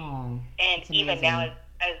younger. Oh, and even now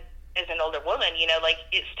as an older woman,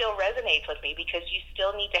 it still resonates with me, because you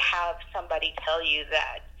still need to have somebody tell you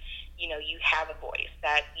that, you have a voice,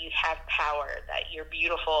 that you have power, that you're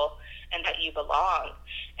beautiful, and that you belong.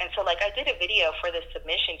 And so, I did a video for this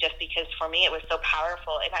submission just because for me it was so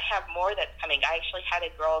powerful, and I have more that's coming. I actually had a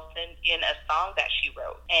girl send in a song that she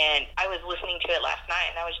wrote, and I was listening to it last night,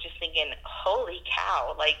 and I was just thinking, holy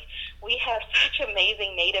cow, we have such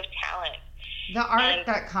amazing Native talent. The art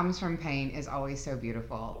that comes from pain is always so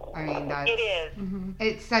beautiful. I mean, it is. Mm-hmm.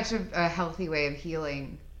 It's such a healthy way of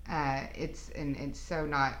healing. It's so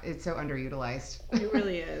underutilized. It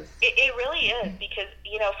really is. It really is, because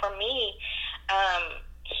for me,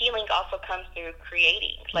 healing also comes through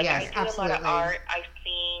creating. Yes, I do absolutely. a lot of art. I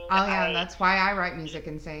sing. Oh yeah, and that's why I write music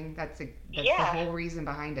and sing. That's the whole reason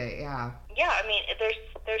behind it. Yeah. Yeah, I mean,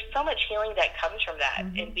 there's so much healing that comes from that,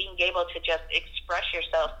 Mm-hmm. and being able to just express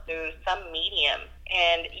yourself through some medium.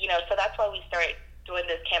 And so that's why we started doing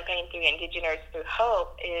this campaign through Indigenous Through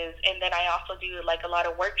Hope and then I also do a lot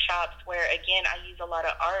of workshops where, again, I use a lot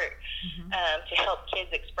of art to help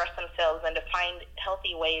kids express themselves and to find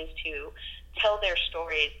healthy ways to tell their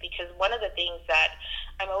stories, because one of the things that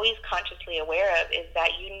I'm always consciously aware of is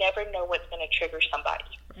that you never know what's going to trigger somebody.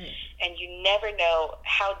 Right. And you never know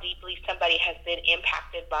how deeply somebody has been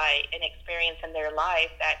impacted by an experience in their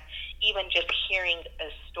life, that even just hearing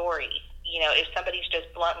a story, if somebody's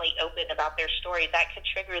just bluntly open about their story, that could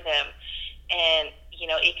trigger them, and,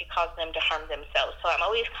 it could cause them to harm themselves. So I'm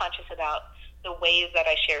always conscious about the ways that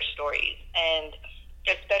I share stories, and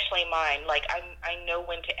especially mine. I know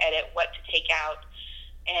when to edit, what to take out,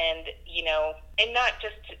 and, and not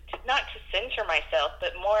just not to censor myself,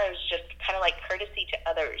 but more as just kind of like courtesy to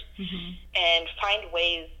others, and find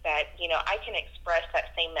ways that, I can express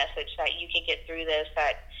that same message, that you can get through this,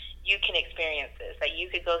 that you can experience this, that you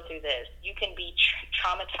could go through this, you can be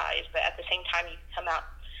traumatized, but at the same time you can come out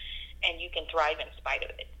and you can thrive in spite of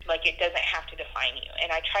it. It doesn't have to define you.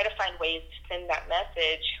 And I try to find ways to send that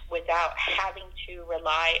message without having to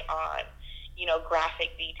rely on,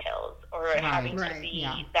 graphic details, or having to be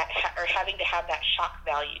that, or having to have that shock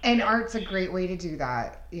value. And art's a great way to do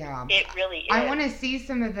that. Yeah. It really is. I want to see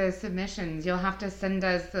some of the submissions. You'll have to send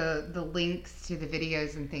us the links to the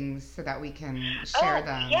videos and things so that we can share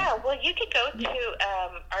them. Yeah, well, you could go to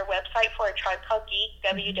our website for A Tribe Called Geek,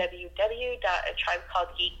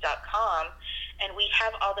 www.atribecalledgeek.com, and we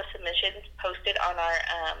have all the submissions posted on our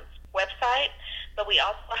website, but we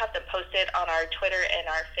also have them posted on our Twitter and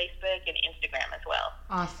our Facebook and Instagram as well.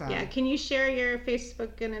 Awesome. Yeah, can you share your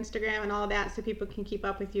Facebook and Instagram and all that so people can keep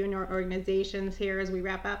up with you and your organizations here as we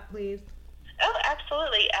wrap up, please? Oh,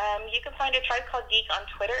 absolutely. You can find A Tribe Called Geek on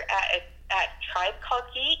Twitter at Tribe Called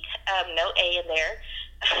Geek, no A in there,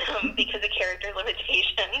 because of character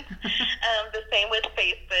limitations. The same with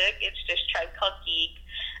Facebook, it's just Tribe Called Geek.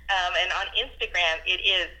 And on Instagram, it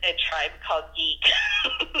is A Tribe Called Geek.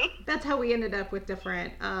 That's how we ended up with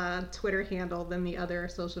different Twitter handle than the other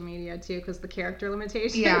social media, too, because the character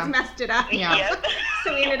limitations messed it up. Yeah. Yep.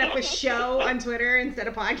 So we ended up with show on Twitter instead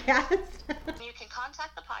of podcast. You can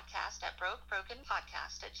contact the podcast at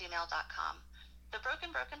brokebrokenpodcast@gmail.com. The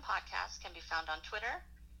Broken Podcast can be found on Twitter,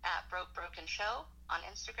 at Broke Broken Show, on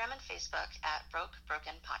Instagram and Facebook at Broke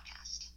Broken Podcast.